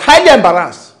 I was highly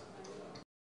embarrassed.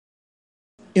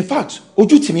 In fact,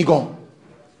 ojú tì mí gan.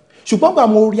 Ṣùgbọ́n gbà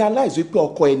mo realize wípé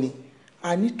ọkọ ẹni,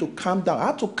 I need to calm down. I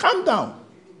have to calm down.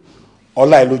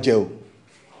 Ọlá ẹ ló jẹ o.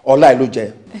 Ọlá ẹ ló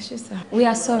jẹ. Ẹ ṣé sir. We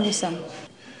are sorry sir.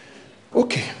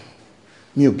 Okay.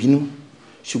 Mi ò bínú.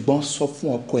 Ṣùgbọ́n sọ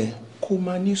fún ọkọ ẹ kó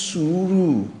máa ní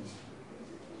sùúrù.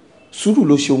 Sùúrù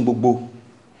ló ṣe ohun gbogbo.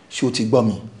 Ṣé o ti gbọ́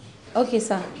mi? Okay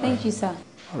sir. Thank you sir.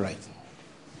 All right.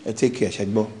 Ẹ take care, ṣé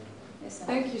gbọ́. Yes sir.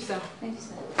 Thank you sir. Thank you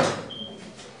sir.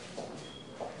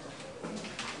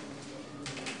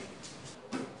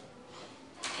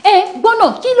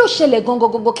 Gbọ́nà kí ló ṣẹlẹ̀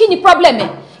gangan kí ni problem ẹ̀?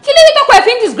 Kí ló dé tọ́kọ ẹ̀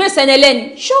fi ń disgrace ẹni ẹlẹ́ni?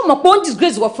 Ṣé o mọ̀ pé ó ń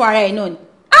disgrace wọ fún ara ẹ̀ náà ni?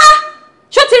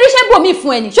 Ṣó ti ríṣẹ́ bòmí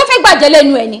fún ẹni? Ṣó fẹ́ gbàjẹ́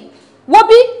lẹ́nu ẹni? Wo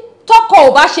bí tọkọ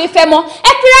ò bá ṣe fẹ́ mọ́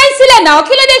ẹ fi ráyín sílẹ̀ náà,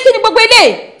 kí ló dé kí ni gbogbo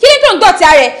eléyìí? Kí ni tó ń dọ̀tí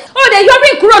ara ẹ̀? Ó lè yọ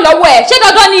ring kúrò lọ́wọ́ ẹ̀. Ṣé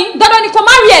dandan ni kò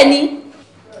má rí ẹ̀ ni?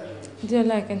 Dear,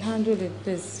 I can handle it,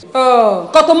 please.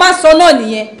 Kò tó máa sọ náà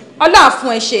nìyẹn. Ọlọ́run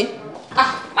fún ẹ ṣe.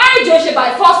 Marriage ò ṣe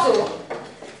by force o.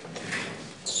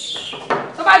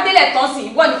 Tó bá délẹ̀ tán sí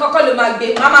ìwọ ní kọ́kọ́ ló máa gbé.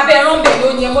 Màmá bẹ́ẹ̀ rán bẹ̀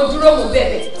lónìí ẹ mo dúró mú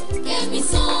bẹ̀bẹ̀. Kẹ́mi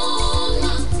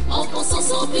sọ́la, ọkọ̀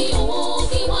sọ́sọ́ bí owó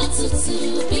níwà tútù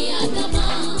bí àdàbà.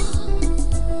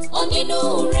 Onínú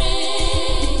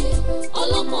rẹ̀,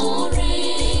 ọlọ́pọ̀ rẹ̀,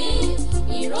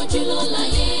 ìrọ́jú ló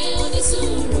láyé,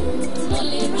 onísùúrù ló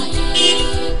lè ráyé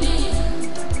gbé.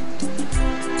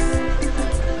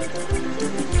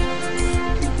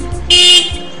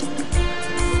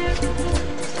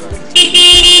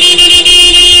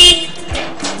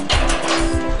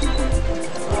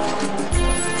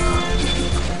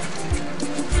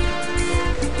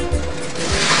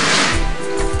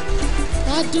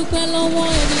 Dúpẹ́ lọ́wọ́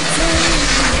ẹni tó rí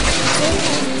mi tó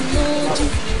wọ̀ mí lójú.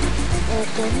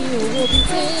 Ọ̀pọ̀ ní owó bíi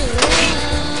tẹ́lẹ̀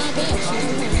bẹ́ẹ̀ ṣe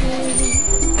wọ̀ lórí.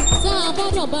 Tá a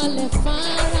bọ́dọ̀ balẹ̀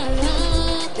fárárá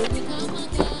kò ní ká má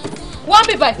ká. Wọ́n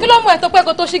bí báyìí, kí ló mú ẹ tó pẹ́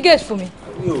kó tó ṣí gate fún mi?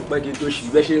 Mi ò pẹ́ di tó ṣí,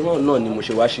 bẹ́ẹ̀ ṣe hàn náà ni mo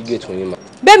ṣe wá ṣí gate fún yín mà.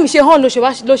 Bẹ́ẹ̀ mi ṣe hàn ló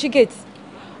ṣí gate.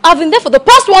 I've been there for the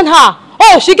past 1 hour.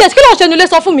 Oh, ṣí gate, kí ló ń ṣe nílé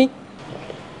sọ fún mi?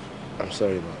 I'm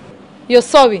sorry ma. You're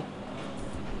sorry.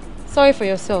 Sorry for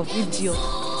yourself, idiot.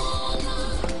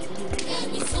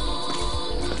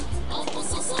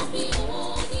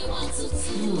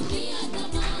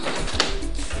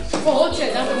 Oh,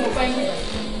 okay, that's what I'm finding.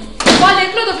 Why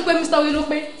they close the Mr.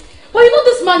 Wilope? But you know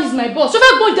this man is my boss. So if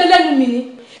I go tell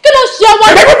me, can you share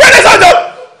one? Ẹ bẹ gbẹ sọjọ.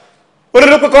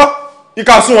 Olórí pẹkọ,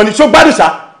 ìka sun wọn ni so gbádùn ṣá.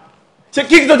 Ṣé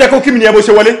kí tó jẹ́ kó kí mi ni ẹ bó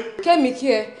ṣe wọlé? Kẹ́mi kí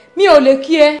ẹ. Mi ò lè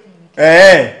kí ẹ.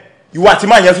 Ìwọ àti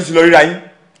máa yẹn tún ti lọ ríra yín.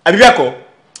 Àbí bẹ́ẹ̀ kọ́?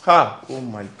 Oh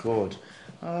my God.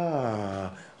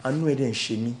 Àánú ẹ̀ dẹ̀ ń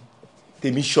ṣe mí.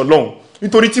 tèmi ṣọlọ́run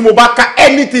nítorí tí mo bá ka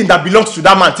anything that belongs to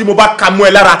that man tí mo bá ka mọ́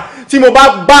ẹ lára tí mo bá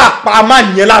àpá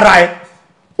man yẹn lára ẹ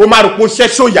ó máa rò pé ó ṣẹ́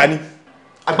ṣòyà ni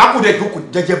àgbákòdẹ jókòó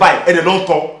jẹ́jẹ́ báyìí ẹ̀dẹ̀ ló ń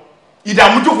tọ́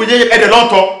ìdààmú jókòó jẹ́jẹ́ ẹ̀dẹ̀ ló ń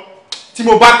tọ́ tí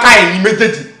mo bá ká ẹ̀yìn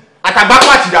méjèèjì àtàgbákò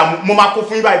àti ìdààmú mo máa kó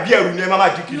fún yín báyìí bí ẹ̀rù ni ẹ má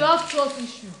jí kiri. you have trust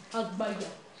issue àgbàyà.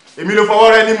 èmi ló fọwọ́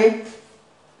rẹ nímú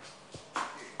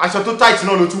aṣọ tó tight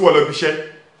náà ló tún wọ̀ lọ bí iṣẹ́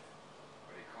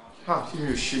ṣé mi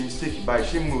ò ṣe mistake báyìí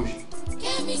ṣé mo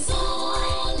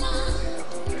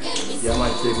ìyá máa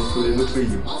jẹ ní sórí ló pè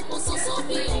yìí.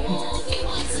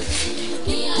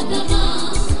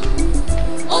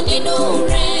 onínú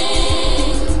rẹ̀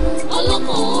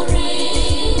ọlọ́kàn rẹ̀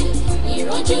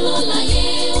ìrọ́jú ló láyé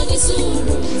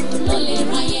onísùúrù ló lè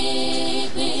ráyé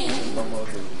gbé.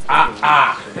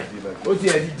 ó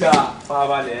tiẹ̀ díjà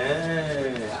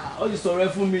farabalẹ̀ ó ti sọ̀rọ̀ ẹ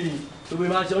fún mi tóbi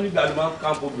máa ń ṣe onígbà ló máa ń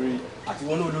káàpọ̀ obìnrin àti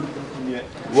wọn náà lórí burúkú ni ẹ.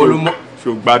 wọ́n ló mọ̀ ṣe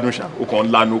o gbádùn ṣá o kàn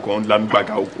ń lanu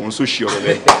gbàgà o kò ń sòṣì ọ̀rọ̀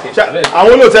lẹ́yìn.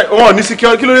 àwọn olóòtú wọn ò ní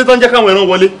security kí ló dé tó ń jẹ́ káwọn ẹran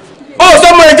wọlé. ó sọ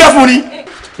mọ ẹ jẹ́ fún ni.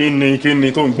 kí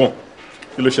ni tó ń gbọ̀n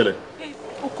kí ló ṣẹlẹ̀.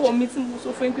 ọkọ mi tí mo sọ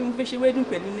fún yín pé mo fẹ́ ṣe wedding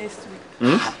pẹ̀lú next week.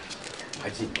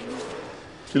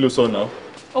 kí ló sọ náà.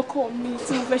 ọkọ mi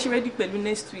tí mo fẹ́ ṣe wedding pẹ̀lú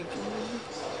next week.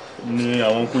 ni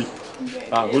àwọn kú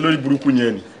olórí burúkú ni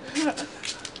ẹ nì.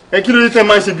 ẹ kí ló dé tẹ́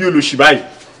máa ń ṣe bí olóṣì báyìí.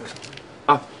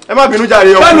 ẹ má bínú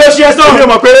jàre ọkùnrin. báwo ṣe sọ mi ò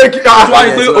mọ̀ pé wá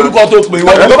ní pé orúkọ tó pè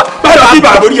wọ́n báwo kí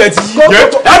bàbórí ẹ ti yí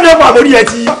ẹni ọ̀pọ̀ àbórí ẹ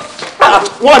ti yí.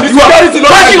 wọ́n ní security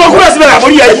lọ́wọ́ báyìí kò kúrò síbẹ̀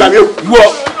àbórí ẹ ti yí wọ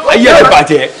ayé ẹ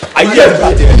bàjẹ́ ayé ẹ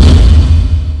bàjẹ́.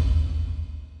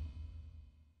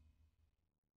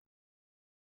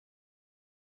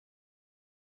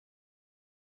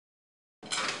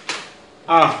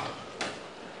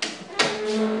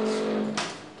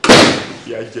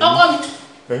 ọkọ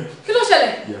mi kí ló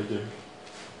ṣẹlẹ̀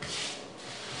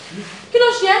kí ló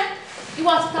ṣe ẹ́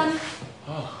ìwà àti ta ni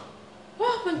what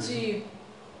happened to you.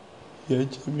 ìyá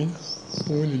jẹ mí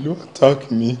àwọn olè ló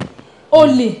attack mi.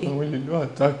 olè. àwọn olè ló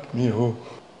attack mi o.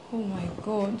 oh my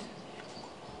god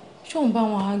ṣé òun bá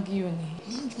wọn argue ni.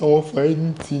 àwọn fa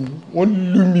anything wọ́n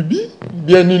lù mí bí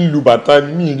ẹni ń lu bàtà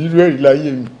ni mi ìrírú ẹ̀rí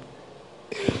láyé mi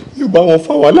yóò bá wọn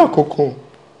fa wàhálà kankan.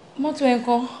 mọ́tò ẹ̀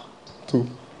kan. tó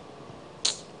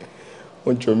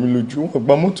wọ́n jọ mí lójú wọ́n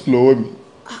gba mọ́tò lọ́wọ́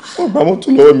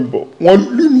mi bọ̀ wọ́n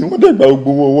lù mí wọ́n dẹ̀ gba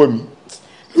gbogbo ọwọ́ mi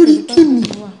lórí kíni.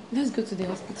 let's go to the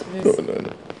hospital first.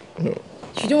 No.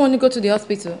 You don't want to go to the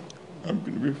hospital? I'm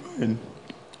gonna be fine.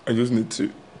 I just need to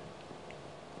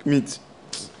meet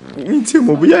tí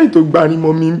mo bóyá ètò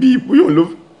gbanimọ̀ mi bí bóyá òun ló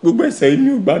gbogbo ẹsẹ̀ yìí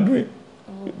mi ò gbádùn ẹ̀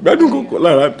gbádùn kankan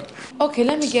lára mi. Okay,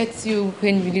 let me get you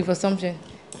pain relief or something.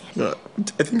 No,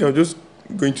 I think I'm just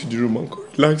going to the room and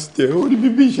relax there. Ó ní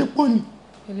bíbí ìṣẹ́pọ̀ ni.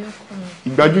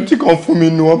 Ìgbájú tí kan fún mi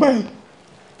nu ọ báyìí.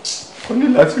 Ó ní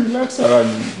láti relax ara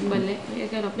mi. Bọ̀lẹ̀,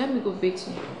 get up, let me go bathe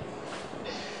you.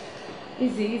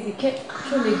 Easy,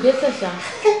 ṣo lè gbé sẹ̀ṣà?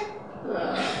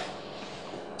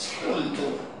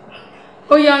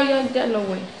 Ó yá jẹ́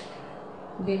lọ́wọ́ ẹ̀.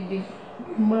 Gbé.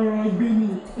 Máa gbé ní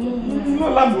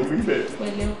lọ́la mò ń bẹ̀.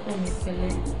 Pẹ̀lẹ́ ọkọ mi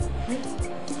pẹ̀lẹ́.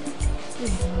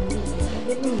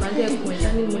 Ẹgbẹ́ mi máa dẹ̀ kún ẹ̀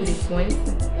dání mo lè fún ẹ̀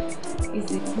sí.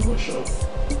 Easy.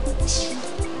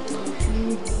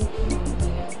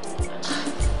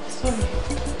 Sorry.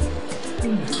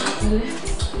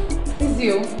 Easy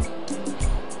o.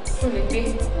 Ṣo lè gbé?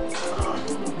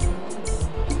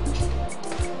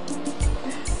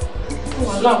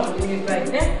 Wàhálà wà lórí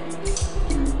báyìí ẹ́.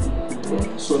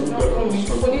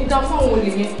 Kò ní dá fún àwọn olè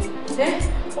yẹn ẹ́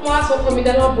ó máa sọ fún mi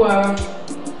dáná bo ara.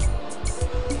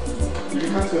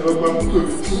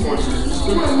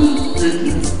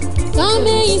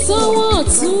 Kámẹ́yìn sọ́wọ́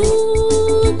ọ̀tún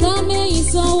kámẹ́yìn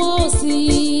sọ́wọ́ òsì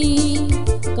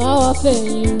káwá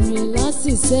fẹ̀yìn rìn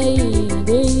láti sẹ́yìn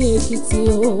dé Èkìtì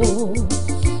o.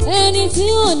 Ẹni tí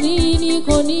ò ní ní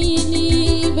kò ní ní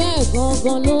bẹ́ẹ̀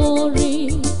gangan lórí.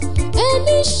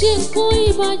 Ẹni ṣe nǹkan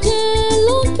ìbàjẹ́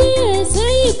ló kíyè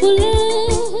sẹ́yìn kúlẹ̀.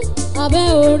 Abẹ́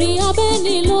orí abẹ́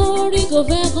ní lórí kò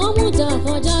fẹ́ kán mú jà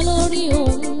kọjá lórí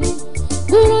òun.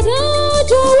 Bùrọ̀dá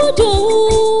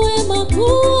jọ̀wọ́jọ̀wọ́ ẹ máa kú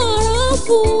ara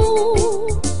fún.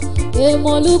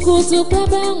 Èmọ̀lùkù tó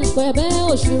pẹ́bẹ́ ń pẹ́bẹ́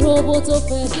òṣùrò bó tó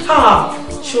fẹ́ dé.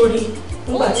 Sórí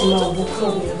nígbà tí màá wo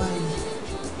club yẹn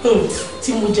báyìí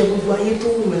tí mo jẹ gbogbo ayé tó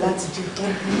wù mí láti jẹ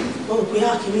tán wọ́n rò pé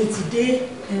àkìní ti dé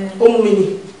ohun mi ni.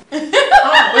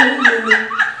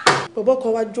 Bọ̀bọ́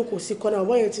kan wá jókòó sí kọ́nà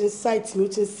ọ̀bọ̀ yẹn ti ń ṣáìtì mi ó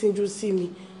ti ń síjú sí mi.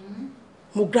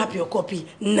 Mo grab your copy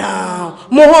now.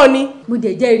 Mo hàn ni. Mo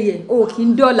dẹ̀ jẹ́rìí ẹ̀ o kì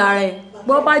í dọ́là rẹ̀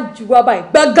bọ́ bá jù wá báyìí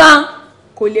gbọ́ngàn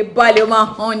kò lè balẹ̀ o máa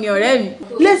hàn ní ọ̀rẹ́ mi.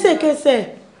 Lẹ́sẹ̀kẹsẹ̀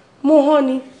mo hàn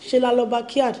ni ṣe la lọ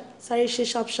backyard sáré ṣe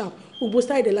sharp gbogbo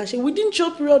side la ṣe within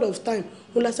short period of time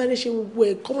mo la sáré ṣe gbogbo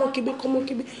ẹ̀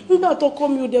kọ́mọ́kébé nígbà tó kọ́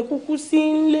mi ò dẹ̀ kúkú sí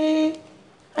nílé.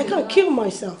 I can't kill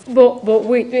myself. But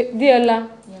wait, Diola,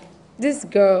 this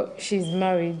girl, she's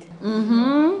married.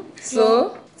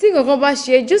 So? Think of about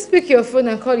she. Just pick your phone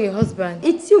and call your husband.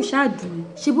 Etí ò ṣáàdù.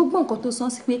 Ṣé gbogbo nǹkan tó sọ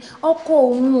sí pé ọkọ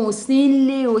òun ò sí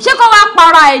nílé o. Ṣé kó wá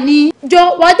para ẹ̀ ni?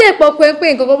 Jọ, wá dé pọ̀ pé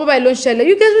nǹkan kan báyìí ló ń ṣẹlẹ̀.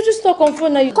 You guys will just talk on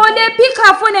phone now. Kò lè pick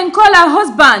her phone and call her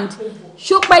husband.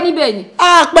 Ṣó pẹ́ níbẹ̀ ni?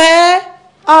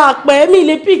 Àpẹ́ mi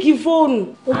lè pick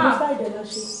phone. Gbogbo side la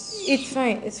ṣe. It's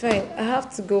fine. I have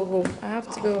to go home.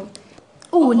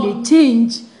 Oh, lè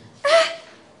change.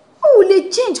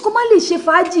 Kó má lè ṣe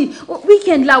fàájì.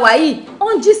 Weekend la wà yìí.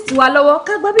 On gist wa lọ́wọ́.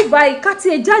 Ká gbá bí báyìí, ká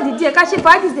tiẹ̀ jáde díẹ̀, ká ṣe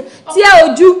fàájì tí ẹ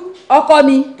ojú. Ọkọ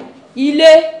mi,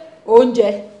 ilé,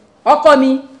 oúnjẹ. Ọkọ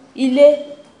mi, ilé,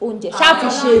 oúnjẹ. Ṣá fi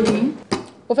ṣe mí.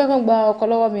 O fẹ́ kàn gba ọkọ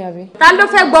lọ́wọ́ mi àbí? Ta ló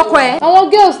fẹ́ gbọ́kọ ẹ? Àwọn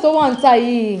girls tó wà níta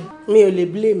yìí. Mi ò lè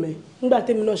blame ẹ. Nígbà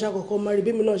tèmi náà ṣàkọ́kọ́ mari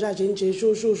bẹ́mi náà ṣàṣe ń ṣe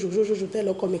ṣóṣóṣóṣóṣó tẹ́lẹ̀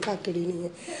ọkọ mi káàkiri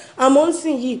nìyẹn. Àmọ́ ń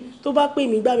sìn yìí tó bá pè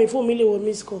mí gbá mi fún mi lè wọ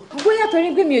miss call. Bóyá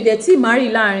torí pé mi ò dẹ̀ tí marry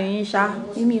láàrin yín ṣá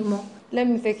èmi mọ̀. Let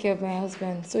me take care of my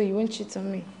husband so you won't cheat on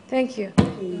me. Thank you.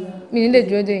 Mi ní lè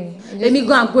dúró dè yín. Èmi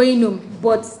gan am going home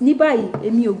but ní báyìí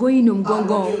èmi ò going home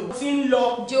gangan. Ti ń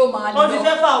lọ. Jẹ́ o máa lọ. Wọ́n ti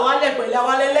fẹ́ fà wálẹ̀ pẹ̀lú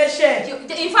àwálẹ̀ lẹ́ṣẹ̀.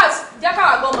 In fact, jẹ́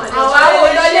káwá gan máa lọ. Àwọn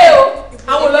olólè o.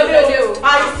 Àwọn olólè o.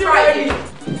 Àìsí rẹ̀ rí.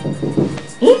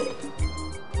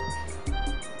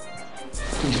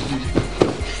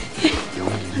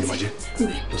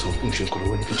 Lọ sọ fún ṣe nǹkan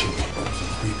lọ́wọ́ ní kitchen.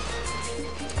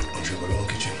 Ṣe nǹkan lọ́wọ́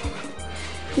kitchen.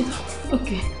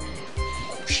 Okay.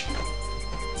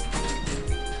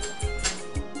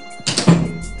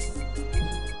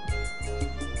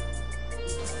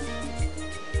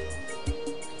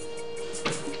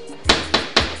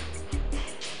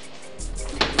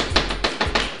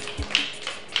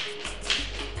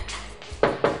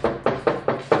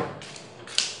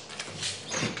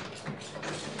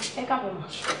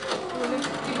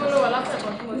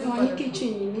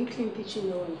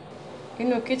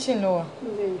 Inú kitchen ló wà.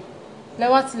 Lẹ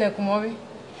wá tilẹ̀kùn mọ́ rí.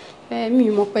 Mi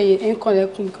mọ̀ pé ẹ ń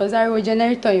kanlẹ̀kùn because ariwo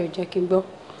generator yóò jẹ́ kí n gbọ́.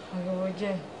 Ariwo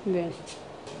jẹ́. Bẹ́ẹ̀.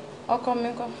 Ọkọ mi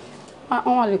ńkọ́?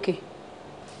 Wọ́n wà lókè.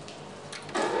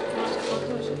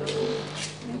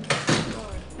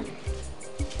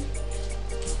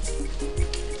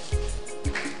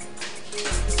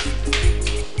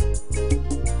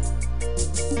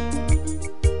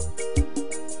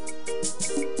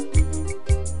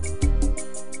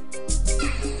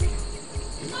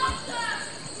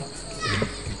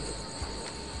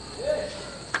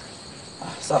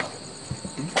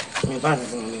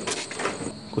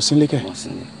 Kò sí nílé kẹ̀?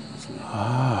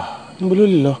 Níbo ló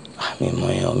lè lọ? Mi mọ̀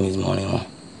yẹn, mi mọ̀ rí wọn.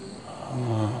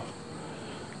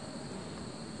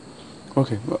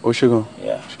 Okay, ó ṣe gan.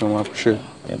 Yeah. Ṣé wọn appreciate?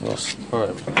 Yeah, boss. All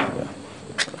right.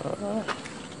 Yeah.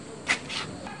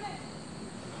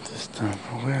 This time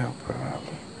for where,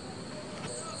 probably.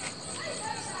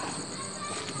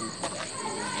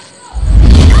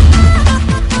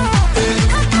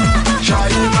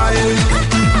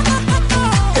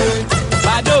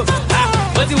 Bado,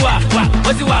 ó ti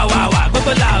wà,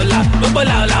 gbogbo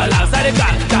làólà, sáré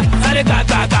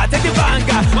kàkà, tẹ́tí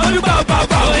bàǹkà, olùgbà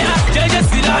bàbà, òyà, jẹ́jẹ́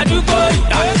sí ládùúgbò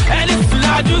ìta, ẹni sùn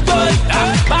ládùúgbò ìta,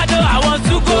 Bado àwọn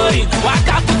túkò ì,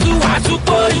 wákàkùtù wà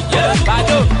túkò ì,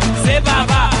 Bado, ṣé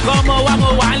bàbá, kọ́mọ wa mo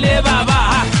wà lé bàbá,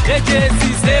 jẹ́jẹ́ sí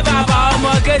ṣé bàbá,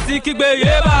 ọmọ kẹ́sì kígbe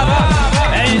yé bàbá,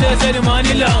 ẹ̀yin ló ṣe ni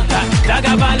money long,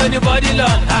 Jagaba ló ní body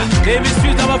long, èmi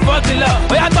street ọmọ fọ́ọ̀kì lọ,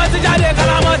 òyà gbọ́ ti jáde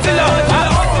kálámọ́ ti lọ.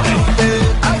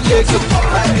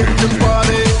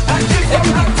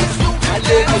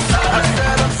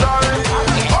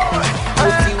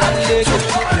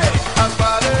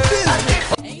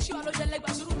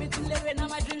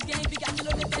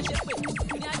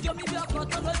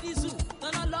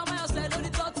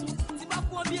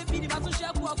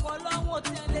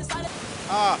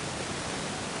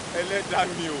 Ẹlẹ́dàá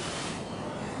mi o.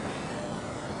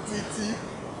 Títí.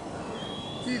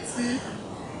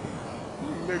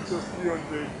 Lecture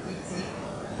 300. Títí.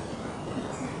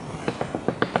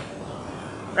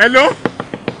 Hello?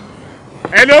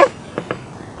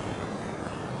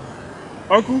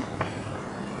 Uncle?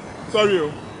 Sorry o.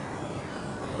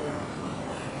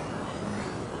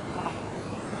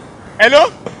 Hello?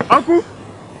 Uncle?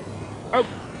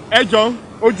 Ẹ jọ̀ọ́,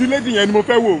 ojú lady yẹn ni mo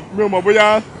fẹ́ wò, mi ò mọ̀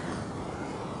bóyá.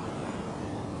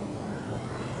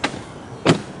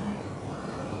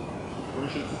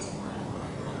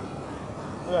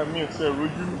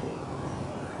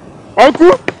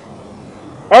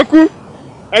 Uncle,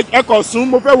 ẹ kàn sún,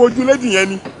 mo fẹ́ wojú lady yẹn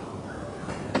ni.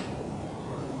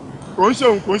 Kò ń ṣe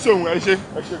òun, ẹ ṣe.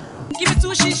 give me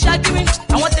two shisha, give me.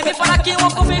 I want to be for a key,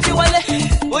 walk off if you want it.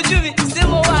 Would you be still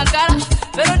more Ankara?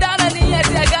 Pero down on the head,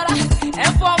 I got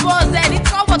and for boss, then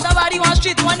it's not what somebody on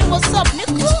street, one what's up,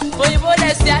 Nico. For you,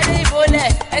 let's say,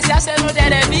 as I said, no, that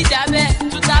I be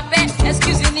to tap it,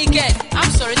 excuse me, I'm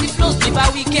sorry, the flows me by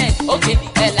weekend. Okay,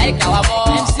 I like our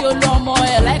more. MC Olomo,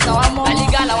 I like our more.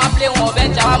 Aligal, I want play one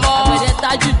bench, our more. But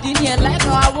that you didn't like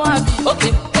our more.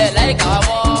 Okay, I like our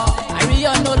more. I really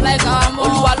don't like our more.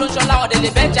 Oluwa lo shola on the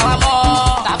bench, our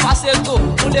more. Tafaseko,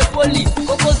 Kunle Poli,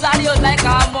 Koko Zario like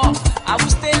our more. Abu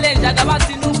Stelen, Jagaba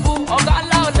Tinubu,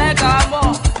 Ogala like our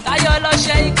more. Tayo lo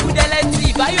she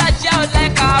ikudeleti, Bayu Aja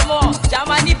like our more.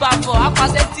 Jamani Bafo,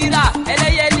 Apasetira,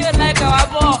 Eleyeli like our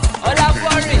more. Ola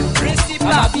Foreign,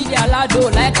 Principal, Bidi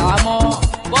Alado like our more.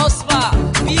 Bosma,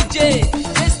 BJ,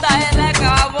 Mr. like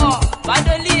our more.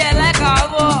 Badoli like our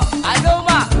more.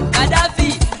 Aloma, Gaddafi,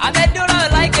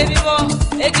 Abiodun like everyone.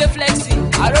 AK Flexi,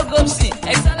 Arogopsi,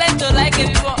 excellent like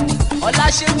everyone. Ola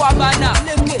Shewu Abana,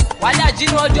 Wale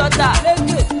Jino Ojota,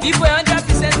 people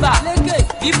 100% back,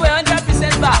 people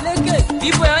 100% back,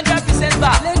 people 100%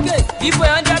 back, people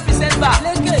 100% back,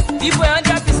 people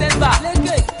 100% back,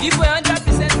 people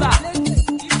 100% back.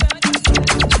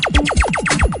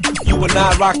 You are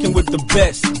not rocking with the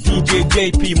best, DJ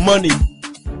JP Money.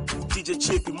 DJ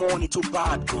JP Money to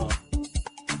bad girl.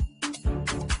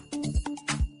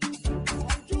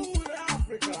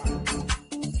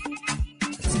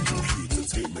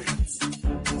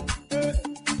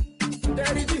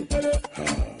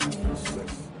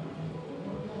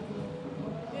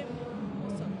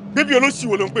 Baby olóṣì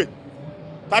wo ló ń pè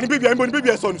ta ni baby ẹ̀ ń bọ́ ni baby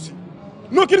ẹ̀ sọnù sí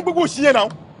no kí ni gbogbo òṣì yẹn náà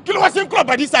kí ló wá ṣe ń club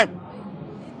by this time.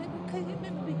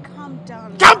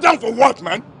 Calm down for what,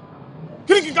 man?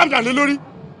 Kí ni kí n calm down lé lórí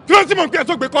kí ló ti mọ̀ pé ẹ̀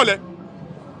tó gbé kọ́ lẹ̀.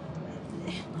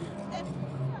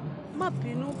 má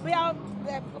bínú bóyá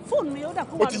fóònù mi ó dà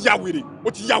kó wà. ó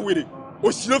ti ya wèrè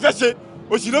òṣì ló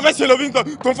fẹ́ ṣe ló fi ń tọ́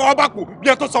tó ń fọwọ́ bá kù bí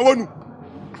ẹ tó sanwó nù.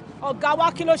 ọ̀gá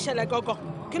wa kí ló ṣẹlẹ̀ gangan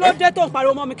kí ló dé tó ń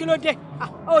pariwo mọ́ mi kí ló dé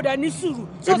ó dẹ̀ ní sùúrù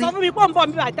sọ fún mi pé ń bọ̀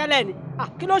mi bá tẹ́lẹ̀ ni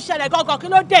kí ló ṣẹlẹ̀ gangan kí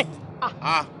ló dé.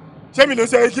 ṣé mi ló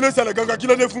ṣe kí ló ṣẹlẹ̀ gangan kí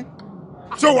ló dé fún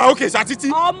ṣé o wà òkè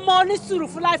ṣàtítí. ọmọ ní sùúrù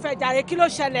fún láìfẹ́ jàre kí ló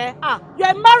ṣẹlẹ̀ you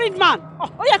are a married man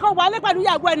ó yẹ kó wà lé pẹ̀lú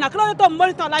ìyàwó ẹ̀ náà kí ló dé tó ń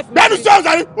monitor life. bẹ́ẹ̀ni sọ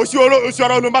ọ̀sán oṣù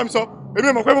ọ̀rọ̀ ló ń bá mi sọ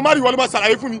èmi mọ̀ pé mo má rí ìwọ ló bá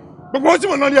ṣàlàyé fún mi gbogbo ohun tí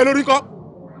mo ná ní ẹ lórí kọ́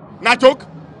na joke.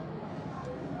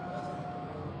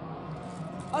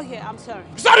 Okay, I'm sorry.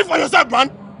 Sorry for yourself, man.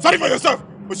 Sorry for yourself.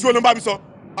 Oṣù wo ló ń bá mi sọ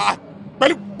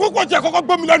pẹ̀lú gbogbo ọjà kọ́kọ́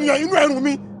gbọ́ mi lẹ́nu yẹn inú ẹ̀rùn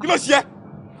mi kí ló ṣe é.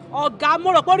 ọ̀gá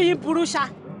mo rò pé orí yín burú ṣá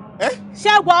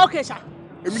ṣé wà ókè ṣá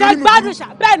ṣé gbádùn ṣá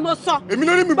bẹ́ẹ̀ ni mo sọ èmi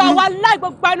lórí mi burú gbà wá láì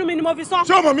gbogbo ẹnu mi ni mo fi sọ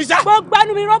ṣé o mọ̀ mi ṣá gbogbo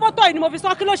ẹnu mi rọ́bọ̀tọ̀ yìí ni mo fi sọ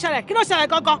kí ló ṣẹlẹ̀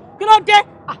gangan kí ló dé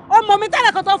ó mọ̀ mi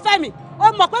tẹ́lẹ̀ kan tó fẹ́ mi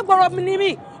ó mọ̀ pé gbòòrò mi ni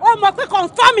mi ó mọ̀ pé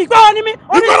confirm ìgbòho ni mi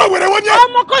ìgbòho wèrè wọ́n yẹn ó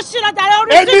mọ̀ kó ṣì lọ jàre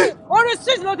orí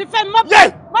street ló ti fẹ́ mi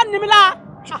má ní mi lára.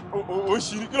 o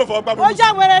ṣì kí ló fọwọ́ gbá mi. ó jẹ́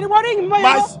wèrè ni mo rí ìmọ̀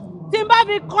yẹn tí n bá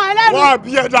fi kàn ẹ́ lẹ́nu wọ́n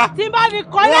bí ẹ̀dá tí n bá fi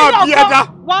kàn ẹ́ lẹ́yìn ọkọ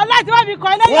wàhálà tí n bá fi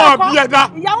kàn ẹ́ lẹ́yìn ọkọ wọ́n bí ẹ̀dá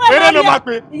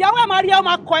ìyàwó ẹ̀ máa rí ẹ ó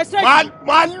máa kọ ẹ́ straight.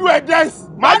 máa lù ẹ dẹ́sì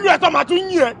máa lù ẹ tó máa tún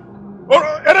yín ẹ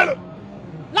eré lọ.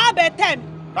 lábẹ́tẹ̀ mi.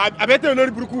 àbẹ́tẹ̀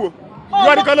lórí burúkú wo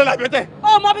ìwọ nìkan ló làbẹ́tẹ̀.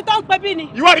 ó mọ bí tó ń pẹ́ bí ni.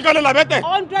 ìwọ nìkan ló làbẹ́tẹ̀.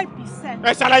 100%.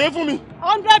 ẹ ṣàlàyé fún mi.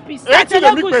 100%.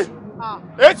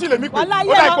 ètí lèmi pé ó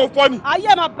dà kó fọ́ ni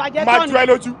ayé máa bàjẹ́ tán ni máa ju ẹ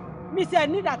lójú. mi ti ẹ̀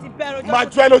nígbà tí bẹ́ẹ̀ rojọ́ máa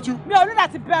ju ẹ lójú. mi ò nígbà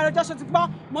tí bẹ́ẹ̀ rojọ́ ṣe ti gbọ́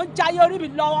mo ń jayé orí mi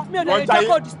lọ́wọ́ mi ò lè jẹ́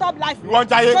kó disturb life mi. ìwọ ń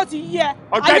jayé tó ti yí ẹ.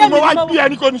 ọ̀gbẹ́ni mo wá bí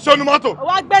ẹni kò ní sónú mọ́tò. o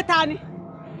wá gbé ta ni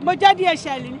mo jẹ́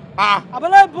DHL ni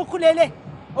àbọ̀lọ́ ìbùkún lélẹ̀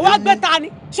o wá gbé ta ni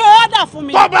ṣé o ọ̀dà fún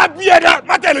mi. tó bá bí ẹ dá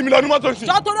má tẹ̀lé mi lọ ní mọ́tò sí.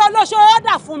 jọ torí ọlọ́ ṣé o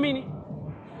ọ̀dà fún mi ni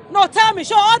no tell me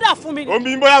ṣé o ọ̀dà fún mi ni.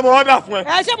 omi bóyá mo ọ̀dà fún ẹ.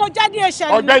 ẹ ṣé mo jẹ́ DHL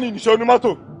ni. ọ̀gbẹ́ni nìṣó ní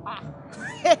mọ́tò.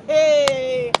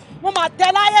 mo máa tẹ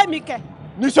láyé mi kẹ.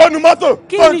 nìṣó ní mọ́tò.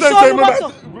 kí nìṣó ní mọ́tò.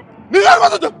 nìṣó ní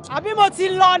mọ́tò. àbí mo ti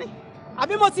lọ ni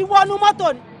àbí mo ti wọnú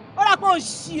mọ́tò ni ó rà pé ó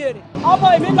ṣí èrè ọmọ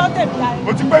èmi lọ tèmi láyé.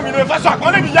 mo ti pè mí lè fẹsọ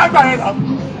àkọọ́lẹ̀ mi yá gbà yẹn náà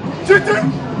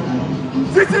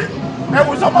títí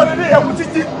ẹ̀wù sọ́mọdé ní ẹ̀wù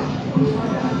títí.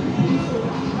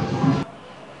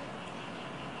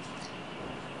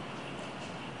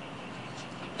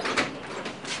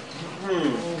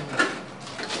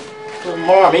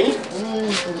 mọ́ mi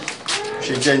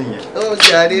ṣe jẹ́ nìyẹn. ó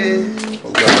jàre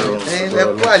ẹ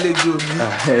kú àlejò mi.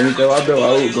 ẹ̀yin tẹ wá bẹ̀ wá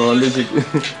wò gan-an léṣe pé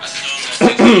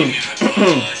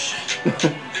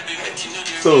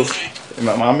so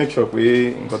màá make sure pé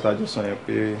nǹkan tá a jọ sọ yẹn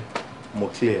pé mo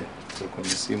clear so kò ní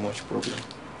sí much problem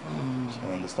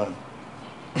you understand.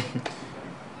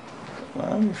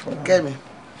 Kẹ́mi.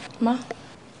 Ma.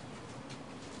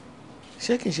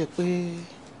 ṣé kìí ṣe pé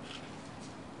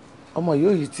ọmọ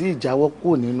yóò yìí tí ìjáwọ́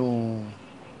kúrò nínú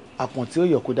àpọ̀n tí ó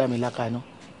yọ kó dá mi lákàná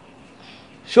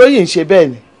ṣóyìn ń ṣe bẹ́ẹ̀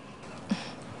ni.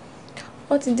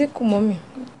 Wọ́n ti dínkù mọ́ mi.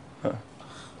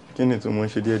 Kí ni tó mọ̀ ń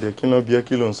ṣe díẹ̀díẹ̀ kí ló bí ẹ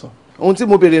kí ló ń sọ. Ohun tí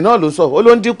mo béèrè náà ló sọ ó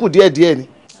ló ń dínkù díẹ̀díẹ̀ ni.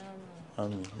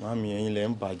 Mami ẹ̀yin lẹ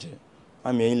ń bàjẹ́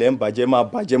mami ẹ̀yin lẹ ń bàjẹ́ máa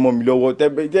bàjẹ́ mọ́ mi lọ́wọ́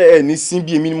tẹ́ ẹ ní sín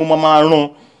bí èmi ni mo máa ràn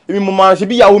èmi mo máa ṣe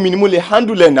bí ìyàwó mi ni mo lè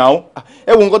handle ẹ̀ náà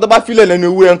ẹ wo nǹkan tó bá filẹ̀ lẹ́nu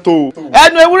ewúrẹ́ ń tó.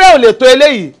 ẹnu ewúrẹ́ ò lè tó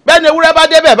eléyìí bẹ́ẹ̀ ni ewúrẹ́ bá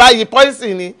débẹ̀ báyìí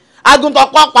pọ́ìsì ni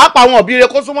àgùntàn pàápàá àwọn òbí rẹ̀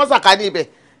kó súnmọ́ sàkání ibẹ̀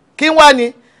kí wá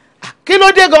ni kí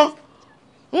ló dé gan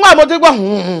ń wà mo ti gbọ́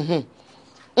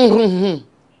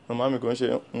màmá mi kò ń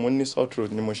ṣe mo ní sore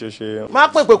throat ni mo ṣe. má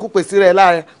pèpè kú pèsè rẹ̀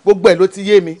láàrin gbogbo ẹ̀ ló ti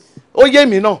yé mi ó yé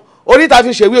mi náà oríta fi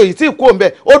ṣèwé òyì tí kò ń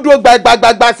bẹ ó dúró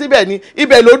gbagbagba síbẹ̀ ni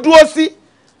ibẹ̀ ló dúró sí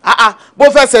bó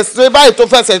fẹsẹ̀ ṣe báyìí tó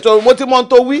fẹsẹ̀ tó mo ti mọ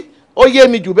tó wí ó yé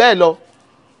mi jù bẹ́ẹ̀ lọ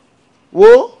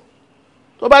wo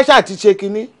tó bá ṣáà ti ṣe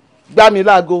kinní gbá mi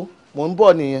láago mò ń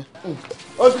bọ̀ nìyẹn.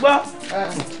 ó ti gbọ́.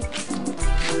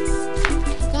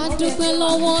 ká dúpẹ́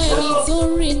lọ́wọ́ ẹni tó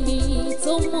rí ni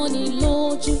tó mọ̀ ní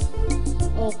lójú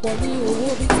ọ̀pọ̀ ní owó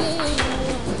bíi téèyàn wà.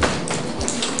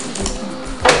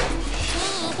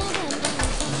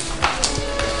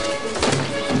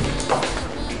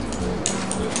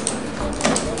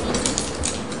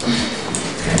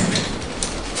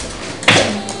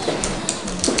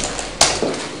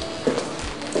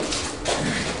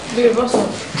 Babe, what's up?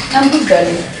 I'm good,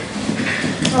 darling.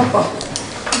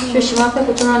 Okay. She might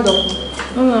take a round up.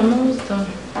 Oh, I'm almost done.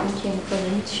 Okay, because I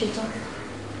need to shut up.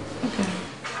 Okay.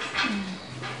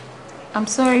 I'm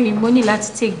sorry, mo ní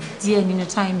láti take díẹ̀ nínú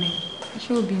time.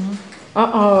 Ṣé o bínú?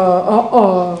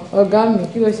 Ọ̀gá mi,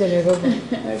 kí ló ṣẹlẹ̀ lọ́gbọ̀n?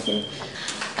 Okay.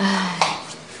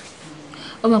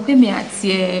 Ó mọ̀ pé mi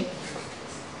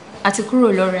àti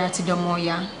kúrò lọ́rẹ̀ àti dọmọ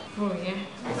ọ̀yá. Oh, yeah.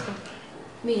 Okay.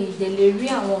 Mi ìdè lè rí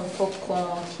àwọn nǹkan kan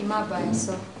kí má bàa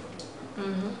sọ.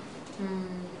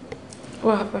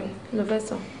 What happened? Lo fẹ́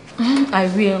sọ. I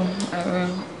will.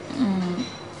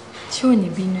 Ṣé ò ní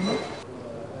bínú?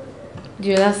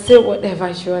 Diola, say whatever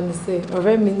you want to say.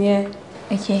 Ọ̀rẹ́ mi ni ẹ́.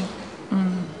 Okay.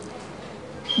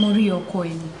 Mo rí ọkọ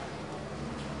ẹ̀ ni.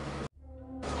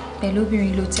 Pẹ̀lú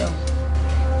obìnrin l'hotel.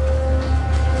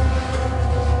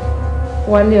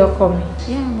 Wálé ọkọ mi.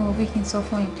 Yeah, mo bí kí n sọ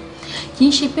fún ẹ. Kì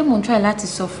í ṣe pé mo ń try láti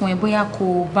sọ fún ẹ bóyá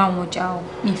kó bá wọn jà o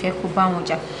mi fẹ́ kó bá wọn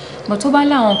jà but tó bá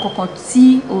láwọn kankan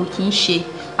tí o kì í ṣe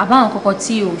àbáwọn kankan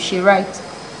tí o ṣe right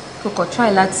kó kàn try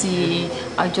láti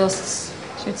adjust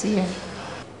ṣé ti yẹ.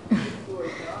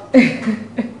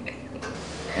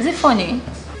 Is it funny?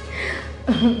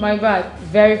 My bad,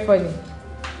 very funny.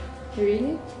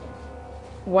 Really?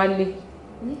 Wálé.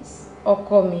 Yes.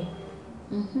 Ọkọ mi.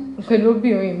 Pẹ̀lú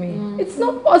obìnrin mi. It's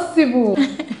not possible.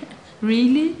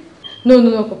 Really? No,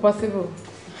 not possible.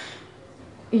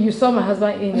 You saw my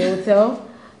husband in a hotel.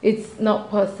 It's not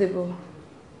possible.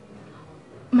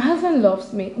 My husband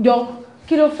loves me. Yo,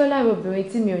 kí ló fẹ́ láì obìnrin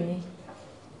tí mi ò ní?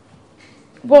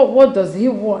 What does he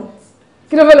want?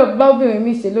 Kí ló fẹ́ lọ bá obìnrin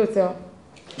mi ṣe lóòótọ́?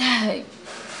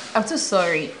 I'm too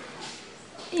sorry.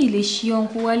 Ilé ṣí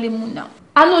Uncle Wálé mú now.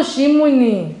 I know she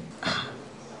money.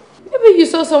 Maybe you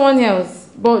saw someone else,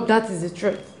 but that is the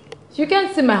truth. You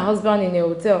can't see my husband in a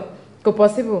hotel. Go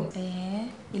possible. Yeah,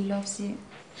 he loves you.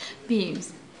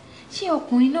 Babes, ṣé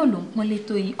ọkùnrin náà ló ń pọ́nlé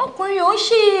tó yìí? Ọkùnrin ò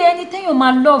ṣe ẹni téèyàn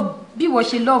máa love bí wọ́n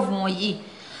ṣe love wọn yìí.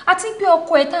 Àti pé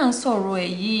ọkọ ẹ̀ tá à ń sọ̀rọ̀ ẹ̀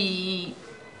yìí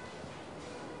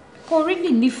kò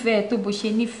really nífẹ̀ẹ́ tó bó ṣe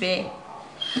nífẹ̀ẹ́.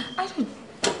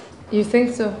 You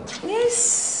think so?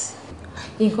 Yes.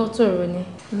 Nǹkan tó rò ni.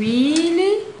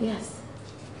 Really? Yes.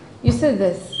 You said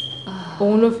this.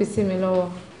 Òun ló fi sí mi lọ́wọ́.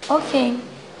 Okay.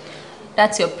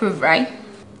 That's your proof, right?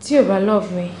 Tí o bá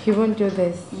love me, he won't do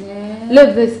this. Yeah.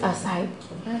 Leave this aside.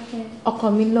 Okay.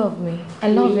 Ọkọ mi love me. I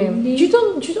love him. Really? You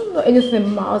don't know anything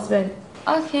about my husband.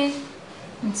 Okay.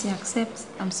 Until you accept,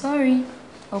 I'm sorry.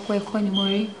 Ọkọ ẹ̀kọ́ ni mo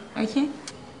rí. Okay?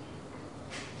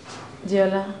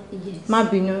 Diola, yes. Má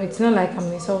bínú, it's not like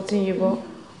I'm insulting you, but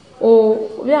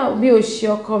bí o ṣe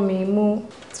ọkọ mi mú.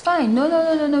 It's fine.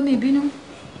 No, mi bínú.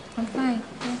 I'm fine.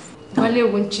 Yes.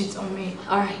 Wale won't cheat on me.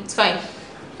 Alright, it's fine.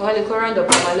 Wale, go round up,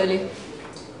 Malole.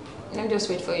 Let me just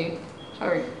wait for you.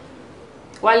 Hurry.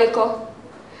 Wale, ko.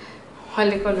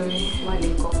 Wale, ko lórí.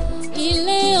 Wale, ko.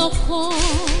 Ilé ọkọ,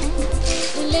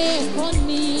 ilé ẹ̀kọ́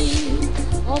ni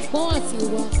ọgbọ́n àti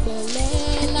ìwà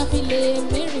pẹ̀lẹ́ la fi lè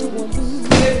mẹ́rin wọ̀lú.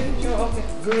 Okay.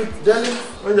 Good, darling.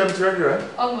 When you have to ready, right?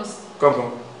 Almost.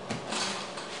 Come.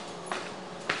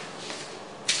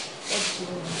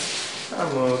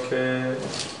 I'm okay.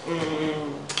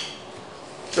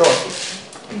 Sure.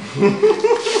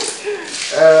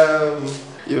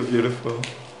 You're beautiful.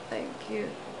 Thank you.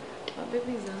 My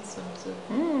baby is handsome too.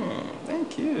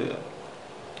 Thank you.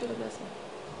 God bless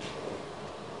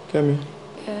Kẹ́mi.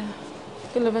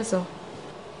 Kí ló fẹ́ sọ?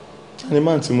 Tani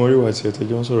man tí mo rí wá tí ẹ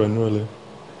tẹ́jọ́ ń sọ̀rọ̀ nírọ̀lẹ́?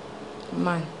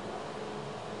 Man.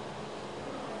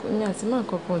 Kò àti man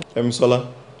kankan. Kẹ́misọ́lá.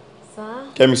 Sir?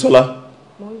 Kẹ́misọ́lá.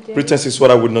 Pretense is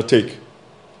what I would not take.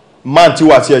 Man tí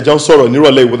wà tí ẹjọ́ ń sọ̀rọ̀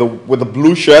nírọ̀lẹ́ with a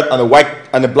blue shirt and a white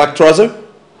and a black trouser?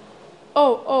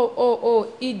 Oh,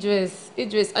 Idris,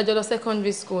 Ajolo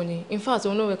secondary school ni. In fact,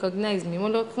 wọ́n no recognize me.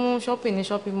 Wọ́n lọ fún shopping ní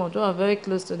shopping mall. They are very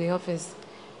close to the office.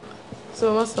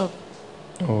 So what's up?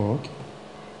 Oh, okay.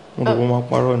 Mo lọ bọ́ máa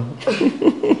parọ́ ni.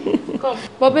 Come.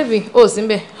 But baby,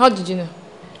 Simbe, how did you know?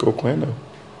 Kò kún ẹ̀ náà.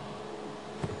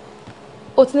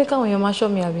 O ti ní káwọn èèyàn máa ṣọ́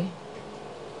mi àbí?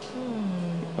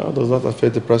 How does that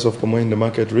affect the price of common in the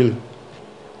market, really?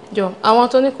 Jọ, àwọn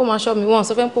tó ní kó máa ṣọ́ mi, wọ́n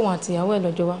sọ fẹ́ pé òun àti ìyàwó ẹ̀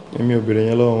lọ́jọ́ wá. Èmi ò béèrè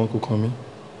yẹn lọ́wọ́ wọn kò kàn mí.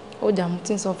 Ó dààmú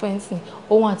tí ń sọ fẹ́ ń sìn,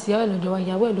 òun àti ìyàwó ẹ̀ lọ́jọ́ wá,